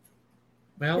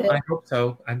 Well, I hope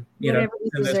so. Whatever he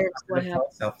deserves will happen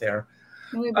out there.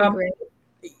 It would be great.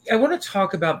 I want to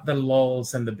talk about the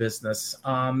lulls in the business.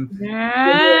 When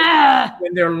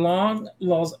there are long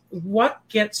lulls, what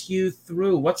gets you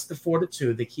through? What's the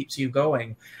fortitude that keeps you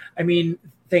going? I mean,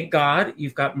 thank God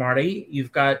you've got Marty.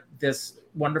 You've got this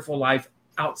wonderful life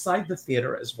outside the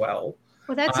theater as well.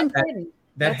 Well, that's important.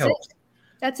 That helps.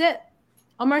 That's it.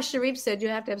 Omar Sharif said you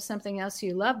have to have something else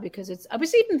you love because I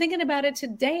was even thinking about it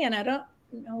today and I don't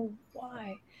know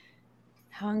why.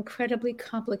 How incredibly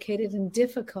complicated and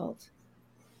difficult.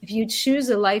 If you choose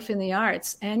a life in the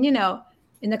arts, and,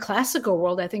 in the classical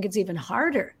world, I think it's even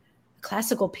harder. A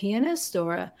classical pianist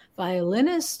or a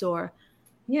violinist or,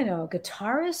 a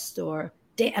guitarist or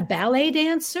a ballet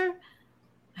dancer,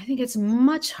 I think it's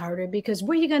much harder because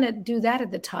where are you going to do that at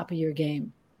the top of your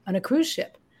game? On a cruise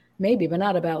ship, maybe, but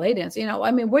not a ballet dancer.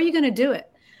 Where are you going to do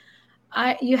it?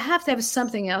 You have to have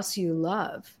something else you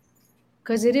love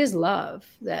because it is love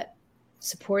that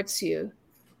supports you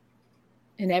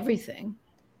in everything.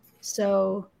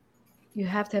 So you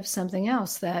have to have something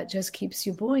else that just keeps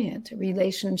you buoyant, a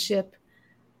relationship,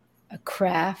 a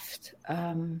craft,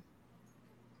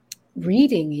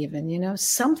 reading even,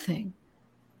 something.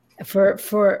 For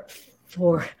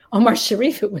Omar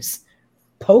Sharif, it was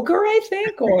poker, I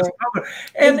think,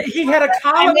 and he had a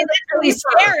column. That's really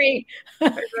scary. I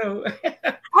don't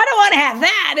want to have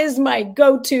that as my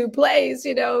go-to place,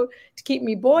 to keep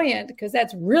me buoyant because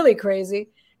that's really crazy.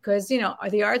 Because,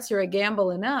 the arts are a gamble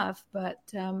enough, but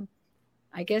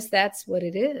I guess that's what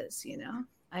it is,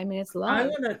 it's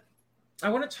love. I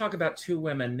want to talk about two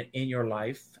women in your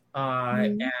life,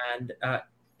 and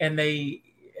they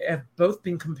have both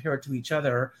been compared to each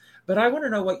other, but I want to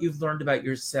know what you've learned about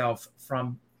yourself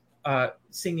from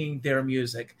singing their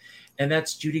music, and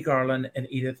that's Judy Garland and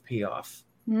Edith Piaf.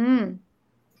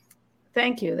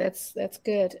 Thank you. That's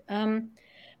good.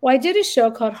 Well, I did a show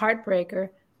called Heartbreaker,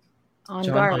 on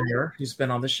John Garland. Meyer, who's been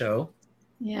on the show.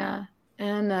 Yeah.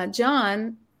 And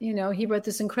John, he wrote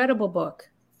this incredible book,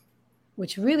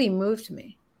 which really moved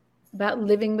me about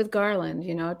living with Garland,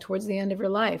 towards the end of her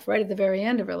life, right at the very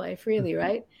end of her life, really,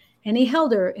 right? And he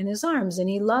held her in his arms and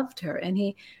he loved her and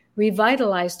he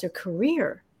revitalized her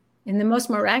career in the most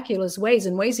miraculous ways,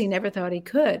 in ways he never thought he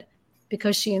could,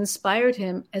 because she inspired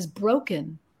him as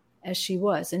broken as she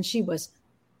was. And she was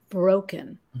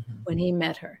broken when he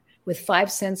met her, with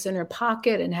 5 cents in her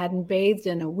pocket and hadn't bathed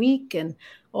in a week and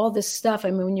all this stuff.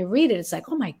 When you read it, it's like,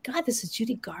 oh my God, this is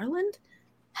Judy Garland?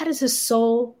 How does his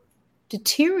soul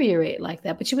deteriorate like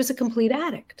that? But she was a complete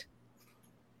addict.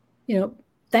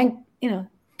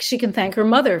 She can thank her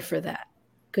mother for that.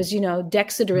 Because,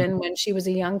 Dexedrine, when she was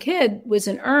a young kid, was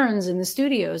in urns in the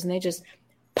studios and they just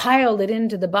piled it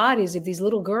into the bodies of these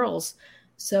little girls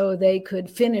so they could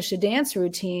finish a dance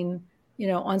routine,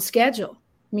 on schedule.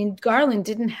 Garland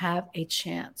didn't have a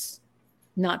chance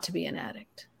not to be an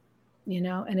addict,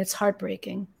 and it's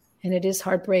heartbreaking and it is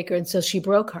heartbreaker. And so she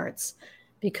broke hearts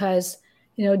because,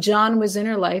 John was in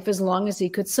her life as long as he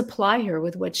could supply her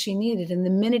with what she needed. And the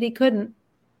minute he couldn't,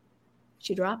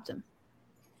 she dropped him.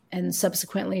 And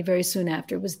subsequently, very soon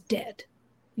after, was dead,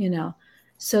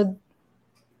 So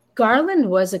Garland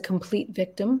was a complete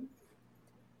victim.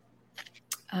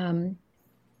 And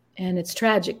it's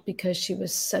tragic because she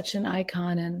was such an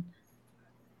icon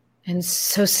and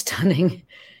so stunning.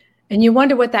 And you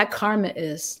wonder what that karma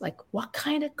is. Like, what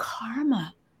kind of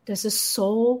karma does a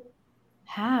soul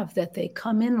have that they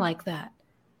come in like that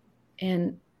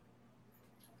and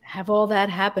have all that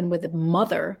happen with a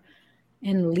mother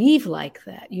and leave like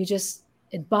that?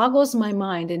 It boggles my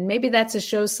mind. And maybe that's a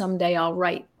show someday I'll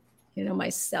write,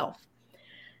 myself.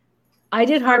 I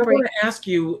did Heartbreak. I want to ask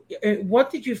you, what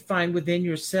did you find within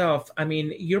yourself?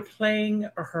 You're playing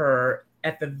her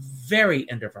at the very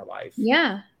end of her life.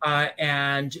 Yeah.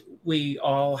 And we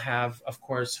all have, of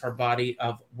course, her body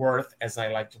of worth, as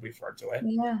I like to refer to it.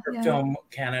 Yeah. Her film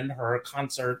canon, her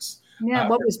concerts. Yeah.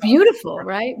 What was beautiful,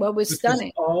 right? What was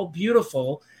stunning. All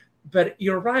beautiful. But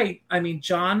you're right.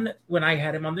 John, when I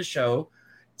had him on the show,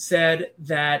 said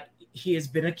that he has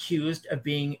been accused of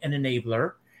being an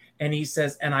enabler. And he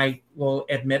says, and I will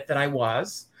admit that I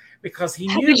was, because he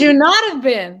How knew. could you not have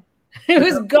been? It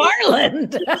was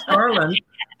Garland. Garland.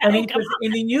 And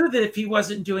he knew that if he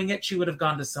wasn't doing it, she would have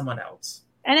gone to someone else.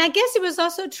 And I guess he was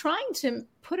also trying to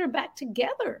put her back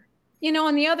together. You know,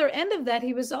 on the other end of that,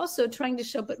 he was also trying to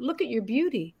show, but look at your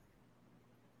beauty.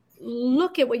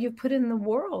 Look at what you put in the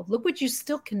world. Look what you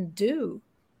still can do.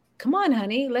 Come on,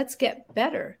 honey, let's get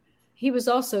better. He was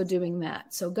also doing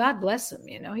that. So God bless him.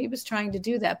 You know, he was trying to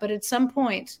do that. But at some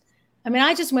point, I mean,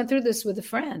 I just went through this with a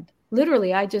friend.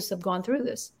 Literally, I just have gone through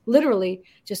this. Literally,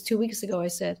 just 2 weeks ago, I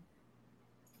said,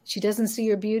 she doesn't see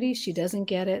your beauty. She doesn't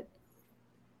get it.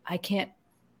 I can't.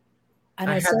 And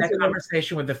I had that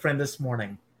conversation with a friend this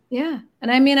morning. Yeah.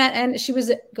 And I mean, and she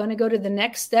was going to go to the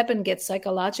next step and get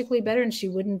psychologically better, and she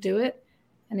wouldn't do it.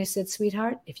 And I said,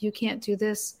 sweetheart, if you can't do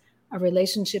this, our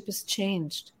relationship has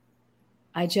changed.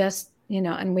 I just, you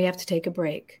know, and we have to take a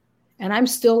break. And I'm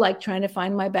still like trying to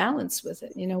find my balance with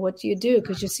it. You know, what do you do?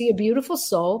 Because you see a beautiful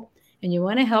soul and you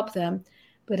want to help them.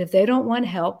 But if they don't want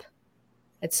help,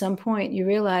 at some point you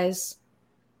realize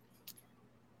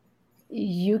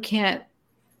you can't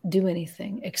do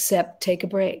anything except take a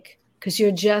break, because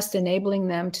you're just enabling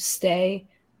them to stay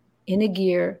in a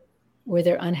gear where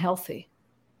they're unhealthy,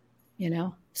 you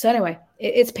know? So anyway,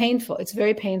 it's painful. It's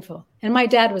very painful. And my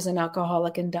dad was an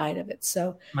alcoholic and died of it.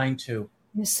 So mine too.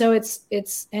 So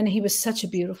it's, and he was such a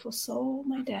beautiful soul,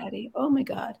 my daddy. Oh my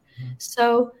God. Mm-hmm.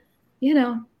 So, you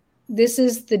know, this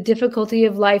is the difficulty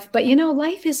of life, but you know,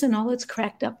 life isn't all it's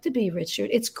cracked up to be, Richard.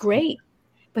 It's great,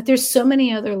 but there's so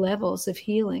many other levels of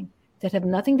healing that have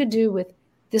nothing to do with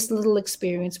this little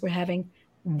experience we're having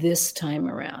this time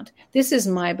around. This is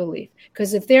my belief,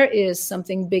 because if there is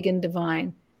something big and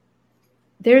divine,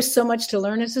 there's so much to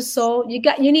learn as a soul.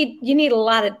 You need a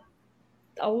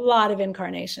lot of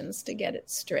incarnations to get it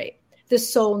straight. The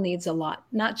soul needs a lot,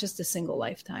 not just a single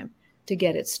lifetime to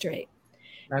get it straight.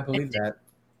 I believe that.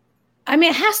 I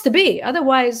mean, it has to be.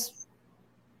 Otherwise,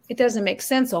 it doesn't make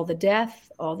sense. All the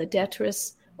death, all the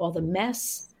detritus, all the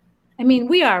mess. I mean,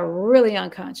 we are really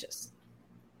unconscious.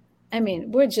 I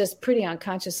mean, we're just pretty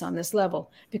unconscious on this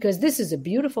level, because this is a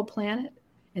beautiful planet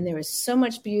and there is so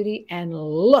much beauty, and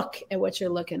look at what you're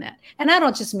looking at. And I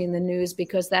don't just mean the news,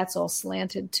 because that's all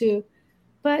slanted too,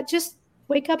 but just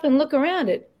wake up and look around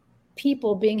at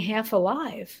people being half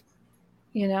alive.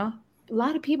 You know, a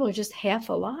lot of people are just half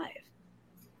alive.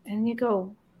 And you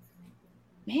go,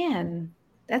 man,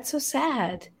 that's so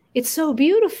sad. It's so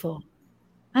beautiful.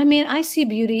 I mean, I see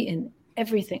beauty in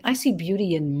everything. I see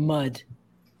beauty in mud.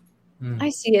 I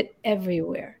see it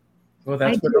everywhere. Well,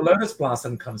 that's where the lotus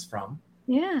blossom comes from.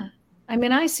 Yeah. I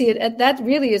mean, I see it. That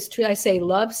really is true. I say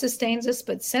love sustains us,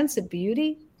 but sense of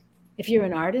beauty, if you're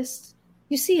an artist,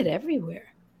 you see it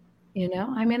everywhere. You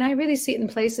know, I mean, I really see it in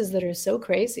places that are so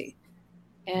crazy.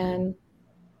 And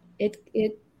it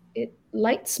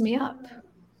lights me up.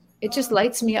 It just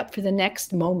lights me up for the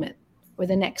next moment or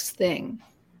the next thing,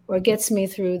 or it gets me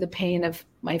through the pain of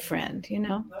my friend, you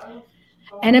know.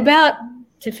 And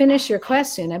to finish your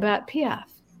question about Piaf,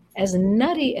 as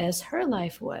nutty as her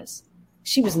life was,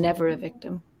 she was never a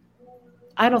victim.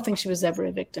 I don't think she was ever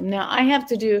a victim. Now, I have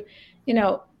to do, you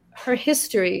know, her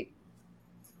history,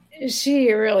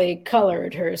 she really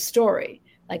colored her story.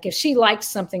 Like if she liked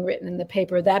something written in the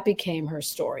paper, that became her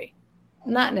story.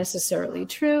 Not necessarily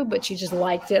true, but she just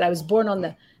liked it. I was born on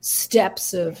the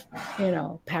steps of, you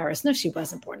know, Paris. No, she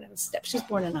wasn't born in the steps. She was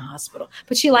born in a hospital.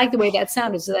 But she liked the way that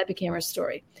sounded, so that became her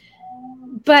story.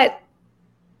 But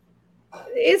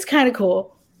it's kind of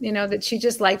cool, you know, that she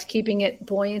just liked keeping it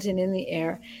buoyant and in the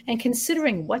air, and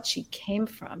considering what she came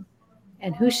from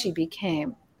and who she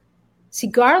became. See,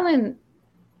 Garland,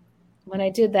 when I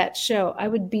did that show, I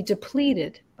would be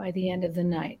depleted by the end of the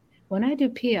night. When I do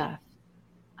Piaf,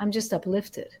 I'm just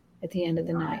uplifted at the end of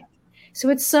the night. So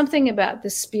it's something about the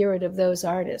spirit of those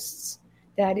artists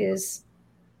that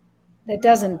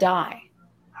doesn't die.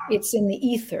 It's in the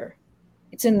ether.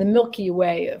 It's in the Milky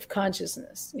Way of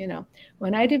consciousness. You know,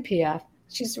 when I do Piaf,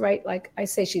 she's right. Like I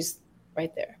say, she's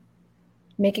right there,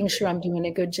 making sure I'm doing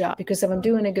a good job. Because if I'm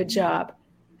doing a good job,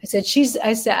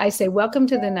 I say, welcome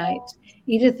to the night.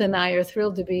 Edith and I are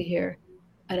thrilled to be here.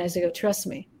 And I say, trust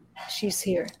me, she's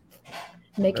here,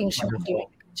 making sure I'm doing a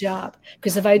good job.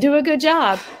 Because if I do a good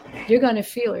job, you're going to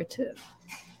feel her too.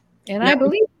 And I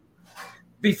believe.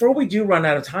 Before we do run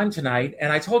out of time tonight,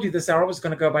 and I told you this hour was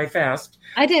going to go by fast.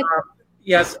 I did.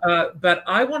 Yes, but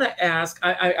I want to ask,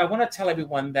 I want to tell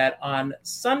everyone that on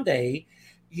Sunday,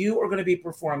 you are going to be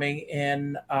performing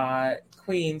in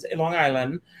Queens, in Long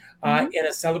Island, in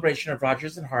a celebration of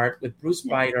Rodgers and Hart with Bruce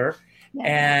Biter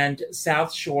and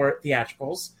South Shore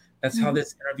Theatricals. That's how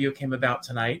this interview came about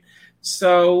tonight.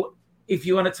 So if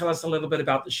you want to tell us a little bit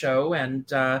about the show, and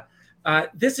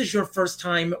this is your first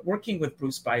time working with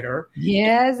Bruce Biter.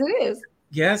 Yes, it is.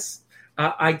 Yes.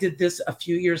 I did this a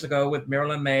few years ago with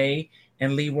Marilyn May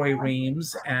and Leroy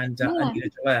Reams and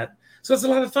Anita Gillette. So it's a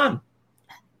lot of fun.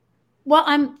 Well,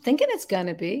 I'm thinking it's going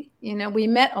to be. We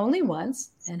met only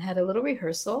once and had a little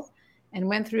rehearsal and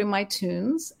went through my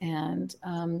tunes, and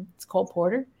it's Cole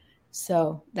Porter.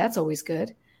 So that's always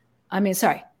good. I mean,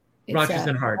 sorry. Rodgers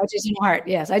and Hart. Rodgers and Hart,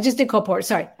 yes. I just did Cole Porter.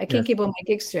 Sorry, I can't keep all my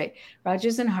gigs straight.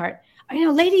 Rodgers and Hart.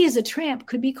 Lady is a Tramp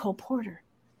could be Cole Porter,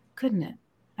 couldn't it?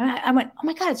 I went, oh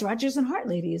my God, it's Rodgers and Hart,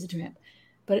 Lady is a Tramp.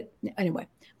 But anyway,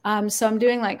 so I'm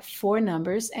doing like 4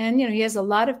 numbers. And, he has a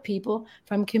lot of people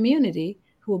from Community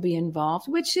who will be involved,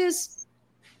 which is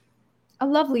a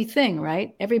lovely thing,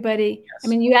 right? Everybody, yes. I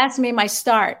mean, you asked me my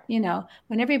start,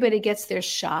 when everybody gets their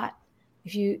shot,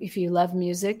 if you love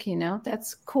music,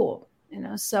 that's cool,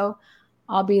 So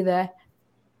I'll be the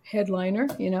headliner,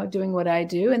 doing what I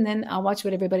do, and then I'll watch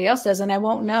what everybody else does, and I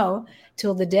won't know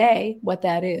till the day what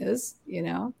that is,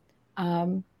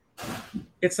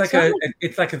 It's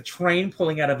like a train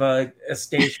pulling out of a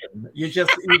station. You get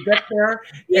there,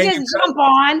 you jump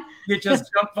on. You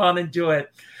just jump on and do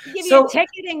it. Give you a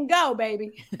ticket and go,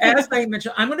 baby. As I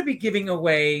mentioned, I'm going to be giving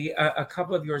away a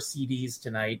couple of your CDs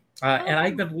tonight, and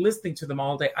I've been listening to them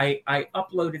all day. I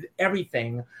uploaded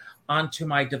everything onto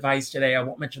my device today. I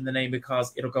won't mention the name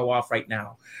because it'll go off right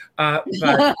now.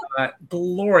 But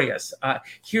glorious.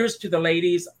 Here's to the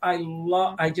Ladies. I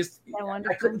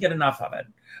couldn't get enough of it.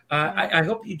 I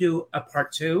hope you do a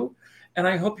part 2, and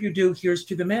I hope you do Here's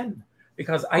to the Men,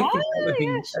 because I think that would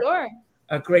be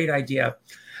a great idea.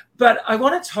 But I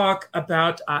want to talk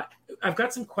about, I've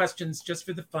got some questions just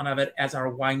for the fun of it as our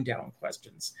wind down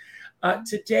questions.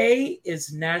 Today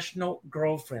is National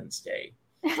Girlfriends Day.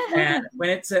 And when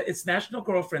it's National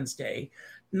Girlfriends Day,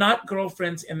 not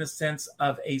girlfriends in the sense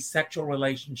of a sexual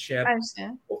relationship,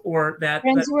 or that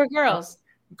friends who are girls.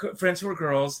 Friends who are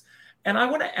girls. And I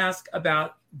want to ask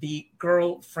about the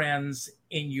girlfriends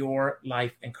in your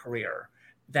life and career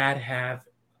that have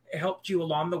helped you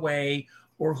along the way,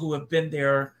 or who have been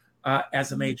there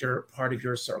as a major part of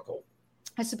your circle.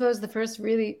 I suppose the first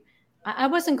I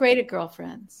wasn't great at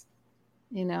girlfriends,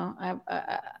 and not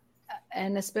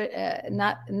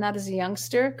as a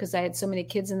youngster, because I had so many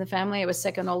kids in the family. I was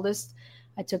second oldest.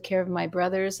 I took care of my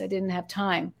brothers. I didn't have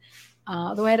time,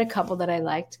 though I had a couple that I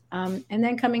liked. And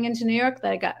then coming into New York,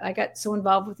 that I got so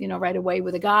involved with, right away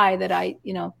with a guy that I,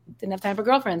 didn't have time for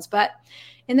girlfriends. But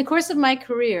in the course of my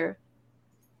career,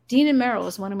 Dina Merrill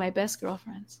was one of my best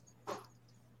girlfriends.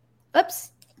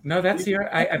 Oops. No, that's here.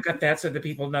 I've got that so that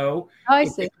people know. Oh, I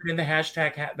see. Put in the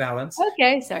hashtag hat balance.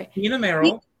 Okay, sorry. Dina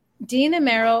Merrill. Dina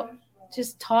Merrill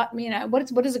just taught me, what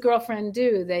does a girlfriend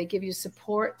do? They give you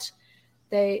support.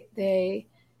 They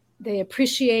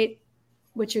appreciate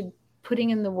what you're putting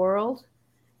in the world.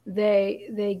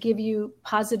 They give you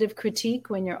positive critique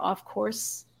when you're off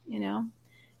course.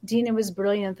 Dina was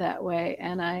brilliant that way,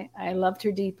 and I loved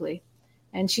her deeply.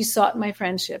 And she sought my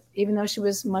friendship, even though she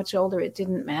was much older. It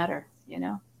didn't matter,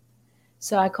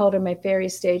 So I called her my fairy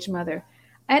stage mother.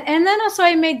 And then also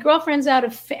I made girlfriends out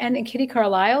of, and Kitty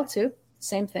Carlisle too,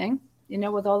 same thing.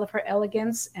 With all of her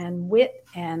elegance and wit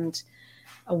and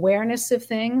awareness of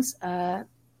things,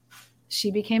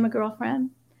 she became a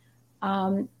girlfriend.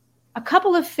 A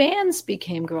couple of fans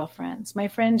became girlfriends. My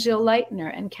friend Jill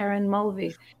Leitner and Karen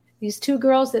Mulvey. These 2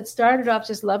 girls that started off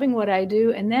just loving what I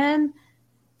do, and then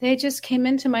they just came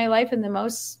into my life in the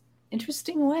most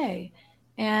interesting way.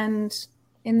 And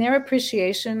in their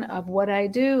appreciation of what I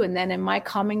do, and then in my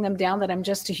calming them down that I'm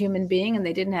just a human being and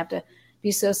they didn't have to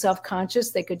be so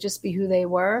self-conscious. They could just be who they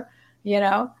were.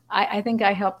 I think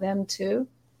I helped them too.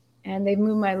 And they've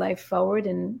moved my life forward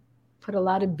and put a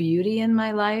lot of beauty in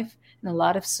my life and a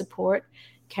lot of support.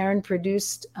 Karen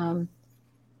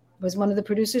was one of the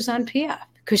producers on Piaf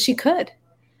because she could.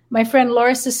 My friend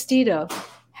Laura Sestito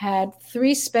had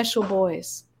 3 special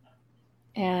boys.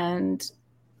 And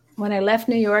when I left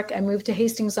New York, I moved to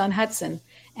Hastings-on-Hudson.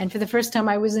 And for the first time,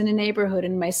 I was in a neighborhood,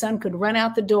 and my son could run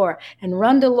out the door and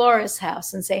run to Laura's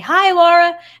house and say, "Hi,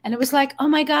 Laura." And it was like, oh,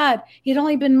 my God, he'd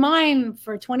only been mine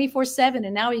for 24/7.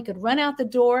 And now he could run out the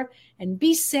door and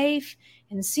be safe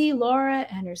and see Laura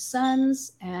and her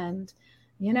sons. And,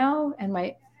 and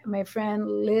my friend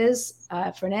Liz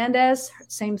Fernandez,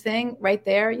 same thing right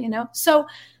there, So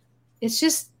it's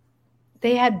just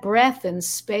they had breadth and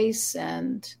space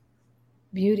and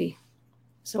beauty.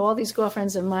 So all these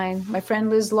girlfriends of mine, my friend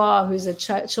Liz Law, who's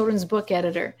a children's book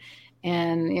editor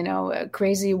and, a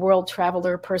crazy world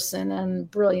traveler person and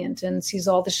brilliant and sees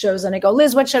all the shows. And I go,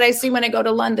 "Liz, what should I see when I go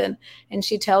to London?" And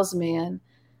she tells me, and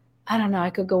I don't know. I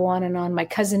could go on and on. My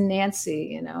cousin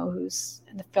Nancy, who's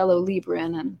a fellow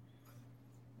Libran, and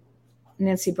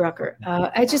Nancy Brucker.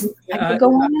 I could go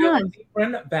on and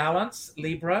on. Balance,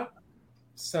 Libra.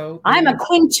 So I'm a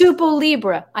quintuple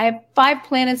Libra. I have 5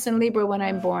 planets in Libra when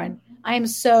I'm born. I am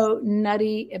so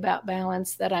nutty about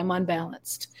balance that I'm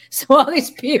unbalanced. So all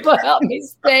these people help me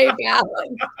stay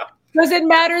balanced. Because it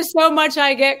matters so much,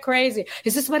 I get crazy.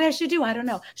 Is this what I should do? I don't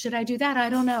know. Should I do that? I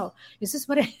don't know. Is this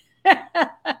what I...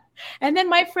 And then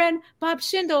my friend Bob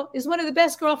Schindel is one of the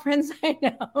best girlfriends I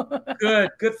know.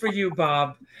 Good for you,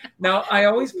 Bob. Now, I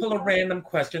always pull a random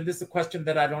question. This is a question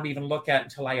that I don't even look at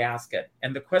until I ask it.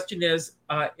 And the question is,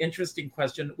 interesting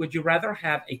question. Would you rather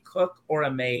have a cook or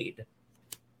a maid?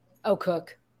 Oh,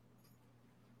 cook.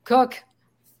 Cook.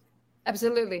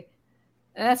 Absolutely.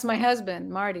 And that's my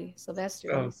husband, Marty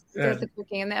Sylvester. Oh, he does the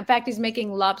cooking. And in fact, he's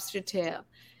making lobster tail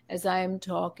as I am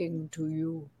talking to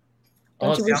you.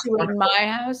 Don't you wish you were in my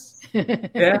house?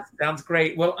 Yeah, sounds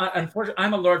great. Well, unfortunately,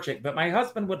 I'm allergic, but my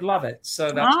husband would love it.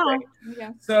 So that's great. Okay.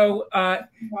 So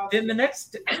then the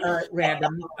next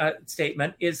random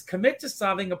statement is commit to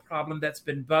solving a problem that's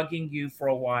been bugging you for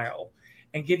a while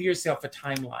and give yourself a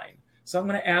timeline. So I'm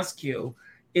going to ask you,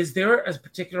 is there a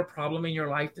particular problem in your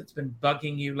life that's been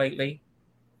bugging you lately?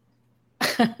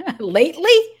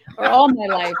 Lately or all my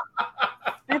life?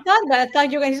 I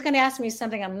thought you were just going to ask me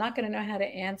something I'm not going to know how to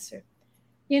answer.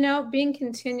 Being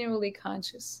continually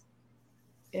conscious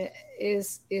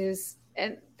is,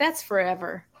 and that's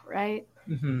forever, right?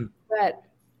 Mm-hmm. But,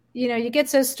 you get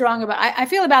so strong about, I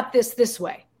feel about this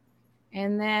way.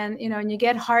 And then, and you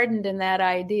get hardened in that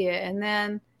idea. And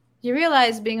then you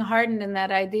realize being hardened in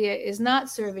that idea is not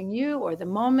serving you or the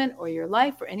moment or your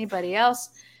life or anybody else.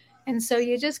 And so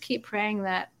you just keep praying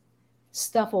that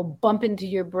stuff will bump into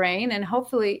your brain. And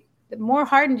hopefully the more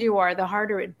hardened you are, the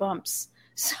harder it bumps.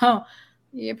 So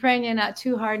you're praying you're not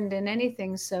too hardened in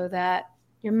anything so that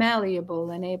you're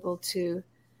malleable and able to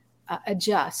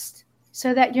adjust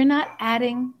so that you're not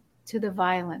adding to the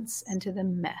violence and to the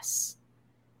mess,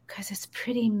 because it's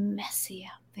pretty messy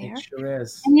out there. It sure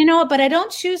is. And you know what? But I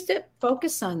don't choose to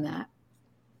focus on that.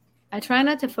 I try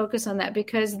not to focus on that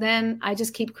because then I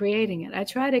just keep creating it. I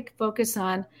try to focus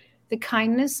on the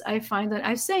kindness. I find that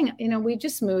I'm saying, we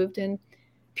just moved and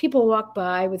people walk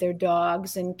by with their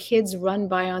dogs and kids run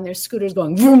by on their scooters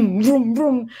going vroom, vroom,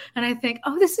 vroom. And I think,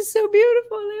 oh, this is so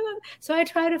beautiful. So I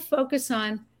try to focus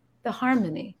on the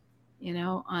harmony,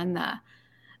 on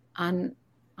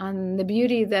the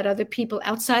beauty that other people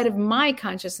outside of my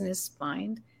consciousness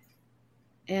find.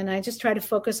 And I just try to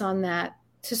focus on that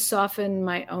to soften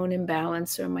my own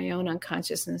imbalance or my own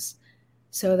unconsciousness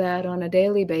so that on a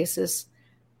daily basis,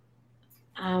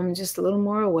 I'm just a little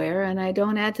more aware and I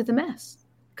don't add to the mess.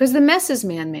 Because the mess is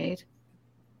man-made.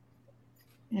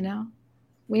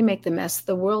 We make the mess.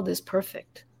 The world is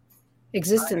perfect.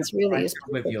 Existence really is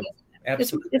perfect. With you.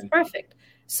 Absolutely. It's perfect.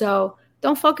 So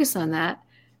don't focus on that,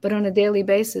 but on a daily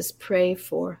basis, pray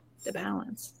for the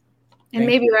balance. And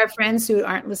maybe our friends who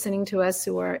aren't listening to us,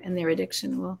 who are in their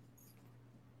addiction, will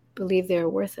believe they're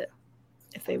worth it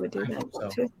if they would do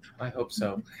that too. I hope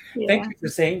so. Yeah. Thank you for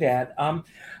saying that.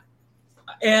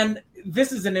 And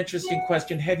this is an interesting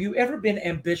question. Have you ever been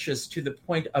ambitious to the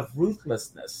point of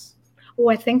ruthlessness? Oh,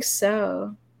 I think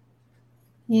so.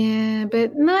 Yeah,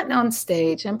 but not on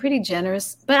stage. I'm pretty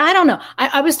generous, but I don't know.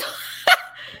 I was,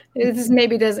 this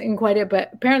maybe doesn't quite it,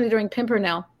 but apparently during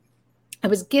Pimpernel, I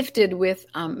was gifted with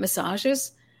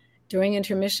massages during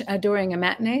intermission, during a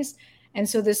matinees. And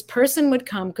so this person would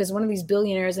come because one of these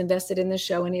billionaires invested in the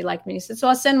show and he liked me. He said, so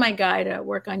I'll send my guy to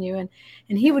work on you. And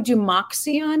he would do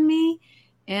Moxie on me.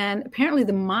 And apparently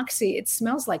the Moxie, it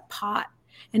smells like pot.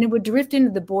 And it would drift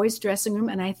into the boys' dressing room.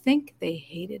 And I think they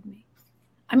hated me.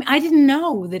 I mean, I didn't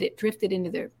know that it drifted into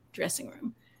their dressing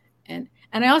room. And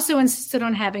I also insisted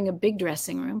on having a big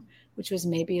dressing room, which was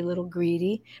maybe a little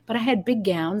greedy. But I had big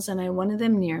gowns and I wanted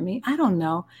them near me. I don't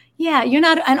know. Yeah, you're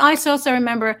not. And I also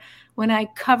remember when I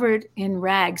covered in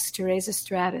rags Teresa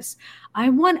Stratus, I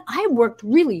worked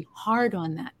really hard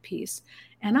on that piece.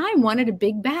 And I wanted a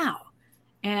big bow.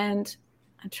 And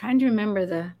I'm trying to remember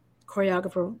the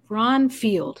choreographer, Ron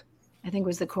Field, I think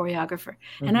was the choreographer.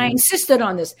 Mm-hmm. And I insisted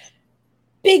on this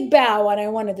big bow, and I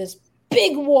wanted this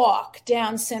big walk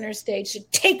down center stage to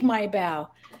take my bow.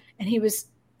 And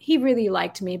he really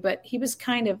liked me, but he was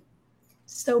kind of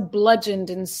so bludgeoned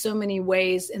in so many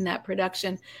ways in that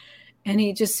production. And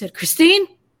he just said, Christine,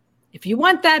 if you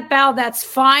want that bow, that's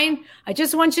fine. I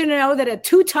just want you to know that a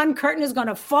 2-ton curtain is going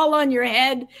to fall on your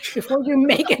head before you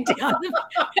make it down.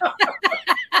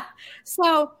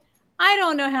 So I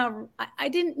don't know how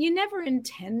you never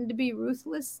intend to be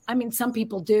ruthless. I mean, some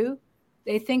people do,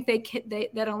 They think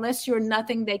that unless you're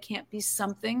nothing, they can't be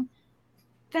something.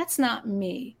 That's not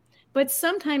me. But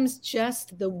sometimes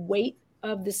just the weight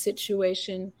of the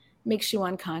situation makes you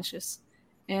unconscious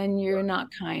and you're not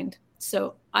kind.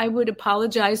 So I would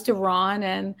apologize to Ron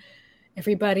and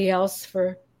everybody else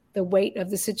for the weight of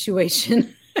the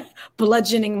situation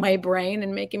bludgeoning my brain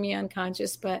and making me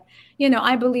unconscious. But,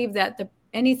 I believe that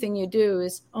anything you do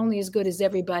is only as good as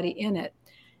everybody in it.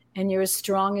 And you're as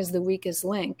strong as the weakest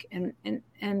link. And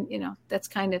that's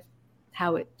kind of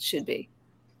how it should be.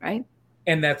 Right.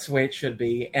 And that's the way it should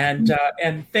be. And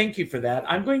thank you for that.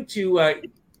 I'm going to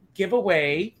give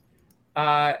away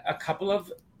a couple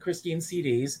of Christine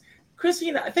CDs.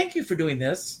 Christine, thank you for doing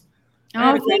this.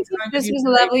 Oh, thank you. This was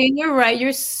lovely. And you're right.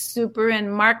 You're super.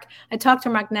 And Mark, I talked to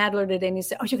Mark Nadler today and he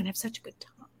said, "Oh, you're going to have such a good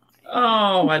time."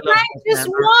 Oh, I love Frank just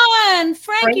won.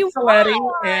 Frank, you Saletti,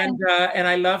 won. And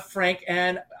I love Frank.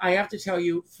 And I have to tell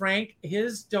you, Frank,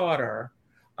 his daughter,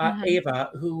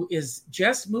 Ava, who is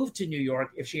just moved to New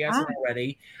York, if she hasn't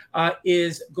already,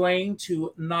 is going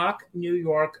to knock New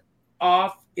York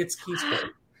off its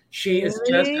keyboard. She is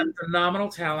just a phenomenal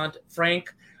talent.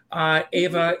 Frank,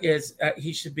 Ava is,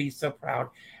 he should be so proud.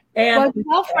 And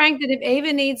tell Frank that if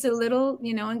Ava needs a little,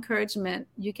 encouragement,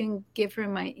 you can give her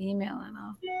my email and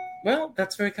I'll. Well,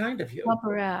 that's very kind of you. Help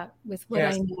her out with what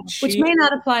I know, which may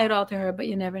not apply at all to her, but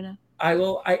you never know. I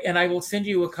will send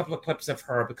you a couple of clips of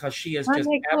her because she is just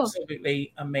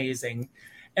absolutely amazing.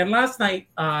 And last night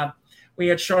we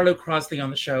had Charlotte Crosley on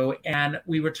the show and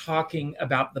we were talking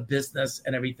about the business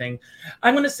and everything.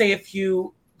 I'm going to say a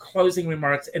few closing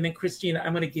remarks and then Christine,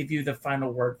 I'm going to give you the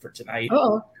final word for tonight.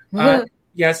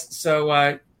 Yes.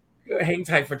 So hang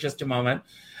tight for just a moment.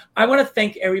 I want to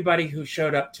thank everybody who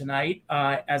showed up tonight.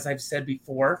 As I've said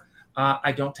before,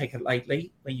 I don't take it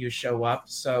lightly when you show up.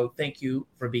 So thank you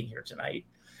for being here tonight.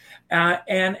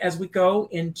 And as we go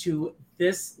into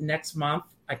this next month,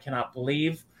 I cannot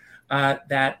believe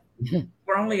that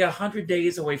we're only 100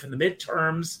 days away from the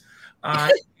midterms.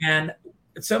 And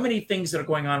so many things that are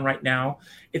going on right now.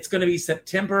 It's going to be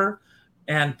September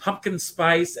and pumpkin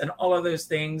spice and all of those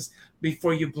things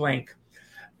before you blink.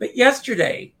 But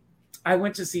yesterday, I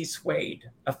went to see Suede,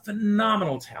 a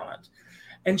phenomenal talent.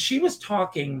 And she was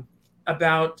talking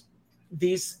about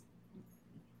these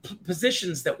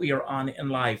positions that we are on in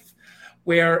life,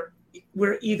 where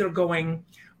we're either going,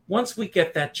 once we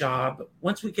get that job,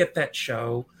 once we get that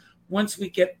show, once we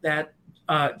get that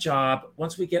job,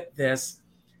 once we get this,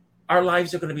 our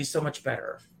lives are going to be so much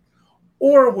better.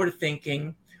 Or we're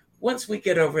thinking, once we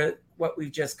get over what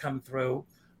we've just come through,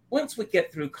 once we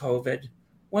get through COVID,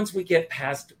 once we get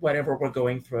past whatever we're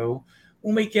going through,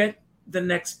 when we get the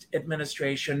next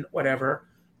administration, whatever,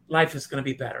 life is going to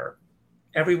be better.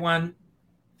 Everyone,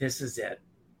 this is it.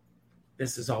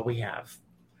 This is all we have.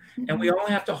 Mm-hmm. And we all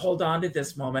have to hold on to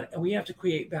this moment and we have to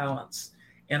create balance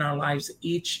in our lives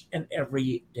each and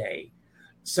every day.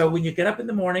 So when you get up in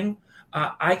the morning,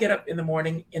 I get up in the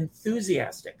morning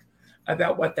enthusiastic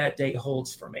about what that day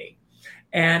holds for me.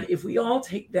 And if we all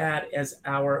take that as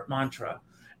our mantra,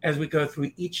 as we go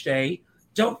through each day,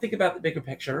 don't think about the bigger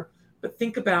picture, but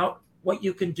think about what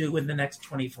you can do in the next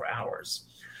 24 hours.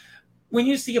 When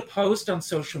you see a post on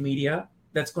social media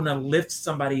that's going to lift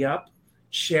somebody up,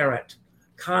 share it,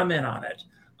 comment on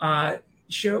it,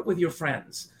 share it with your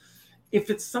friends. If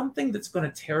it's something that's going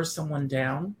to tear someone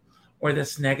down or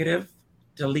that's negative,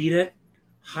 delete it,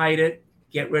 hide it,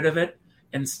 get rid of it,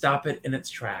 and stop it in its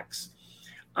tracks.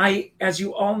 As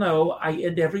you all know, I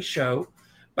end every show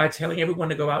by telling everyone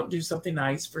to go out and do something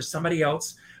nice for somebody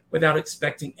else without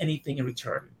expecting anything in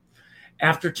return.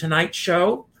 After tonight's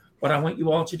show, what I want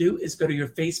you all to do is go to your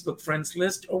Facebook friends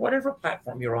list or whatever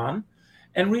platform you're on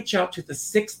and reach out to the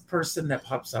sixth person that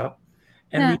pops up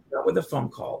and reach out with a phone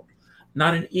call.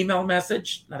 Not an email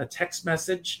message, not a text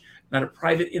message, not a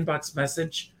private inbox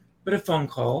message, but a phone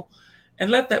call. And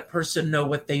let that person know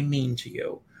what they mean to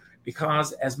you.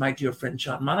 Because as my dear friend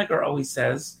John Monager always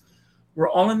says, we're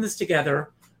all in this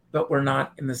together, but we're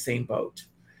not in the same boat.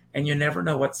 And you never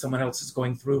know what someone else is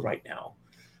going through right now.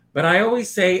 But I always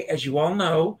say, as you all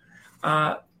know,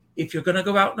 if you're going to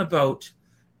go out in a boat,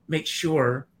 make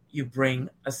sure you bring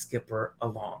a skipper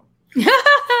along.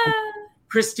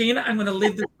 Christine, I'm going to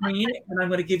leave the screen and I'm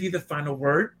going to give you the final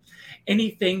word.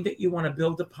 Anything that you want to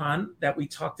build upon that we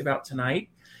talked about tonight,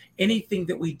 anything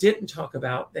that we didn't talk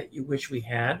about that you wish we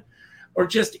had, or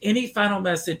just any final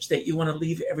message that you want to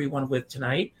leave everyone with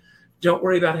tonight. Don't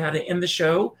worry about how to end the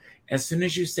show. As soon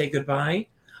as you say goodbye,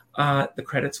 the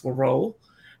credits will roll.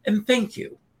 And thank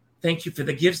you. Thank you for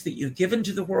the gifts that you've given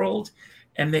to the world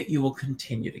and that you will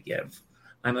continue to give.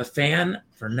 I'm a fan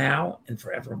for now and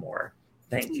forevermore.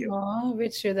 Thank you. Oh,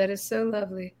 Richard, that is so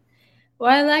lovely. Well,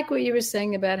 I like what you were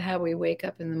saying about how we wake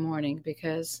up in the morning,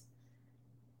 because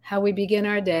how we begin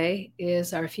our day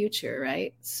is our future,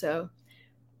 right? So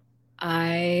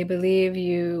I believe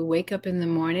you wake up in the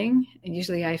morning, and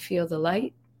usually I feel the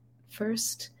light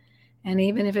first. And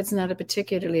even if it's not a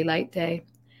particularly light day,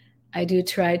 I do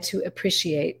try to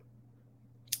appreciate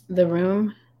the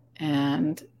room,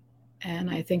 and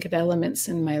I think of elements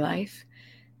in my life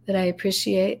that I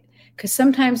appreciate, because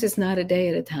sometimes it's not a day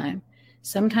at a time.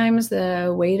 Sometimes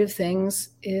the weight of things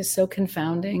is so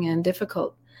confounding and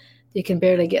difficult, you can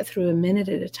barely get through a minute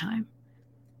at a time.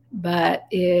 But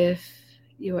if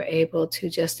you are able to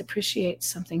just appreciate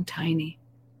something tiny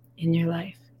in your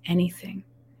life, anything,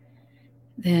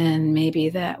 then maybe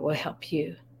that will help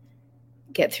you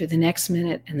get through the next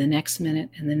minute and the next minute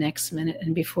and the next minute.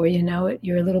 And before you know it,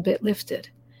 you're a little bit lifted.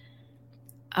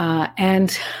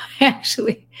 And I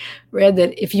actually read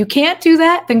that if you can't do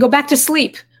that, then go back to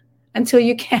sleep until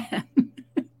you can.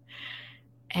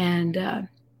 And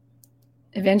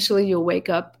eventually you'll wake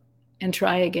up and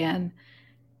try again.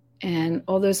 And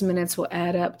all those minutes will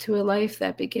add up to a life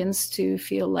that begins to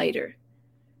feel lighter,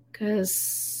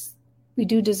 because we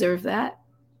do deserve that,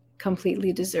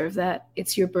 completely deserve that.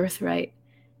 It's your birthright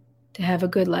to have a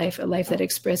good life, a life that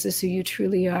expresses who you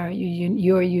truly are,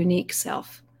 your unique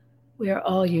self. We are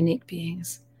all unique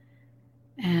beings.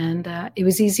 And it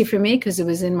was easy for me because it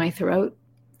was in my throat.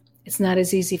 It's not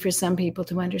as easy for some people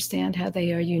to understand how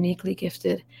they are uniquely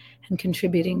gifted and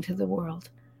contributing to the world.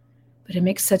 But it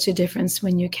makes such a difference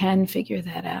when you can figure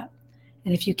that out.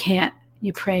 And if you can't,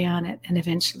 you pray on it, and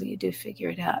eventually you do figure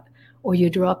it out. Or you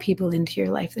draw people into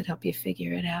your life that help you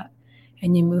figure it out.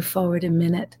 And you move forward a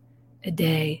minute, a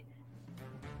day,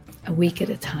 a week at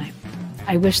a time.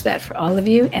 I wish that for all of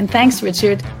you. And thanks,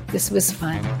 Richard. This was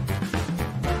fun.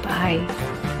 Bye.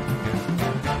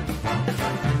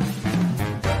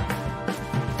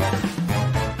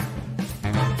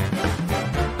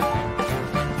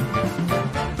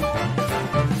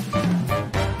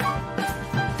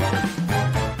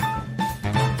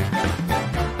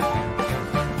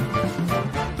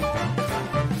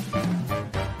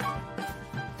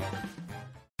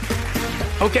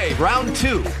 Okay, round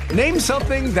two. Name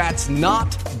something that's not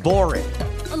boring.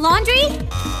 A laundry?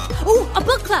 Ooh, a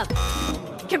book club.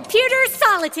 Computer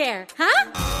solitaire,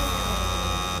 huh?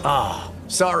 Ah,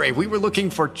 sorry, we were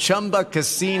looking for Chumba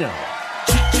Casino.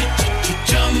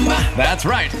 That's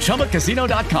right,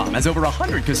 ChumbaCasino.com has over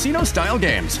 100 casino-style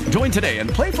games. Join today and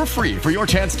play for free for your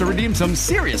chance to redeem some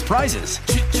serious prizes.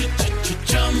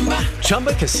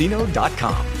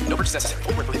 ChumbaCasino.com. No purchase necessary.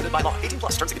 Void where prohibited by law. 18+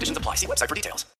 terms and conditions apply. See website for details.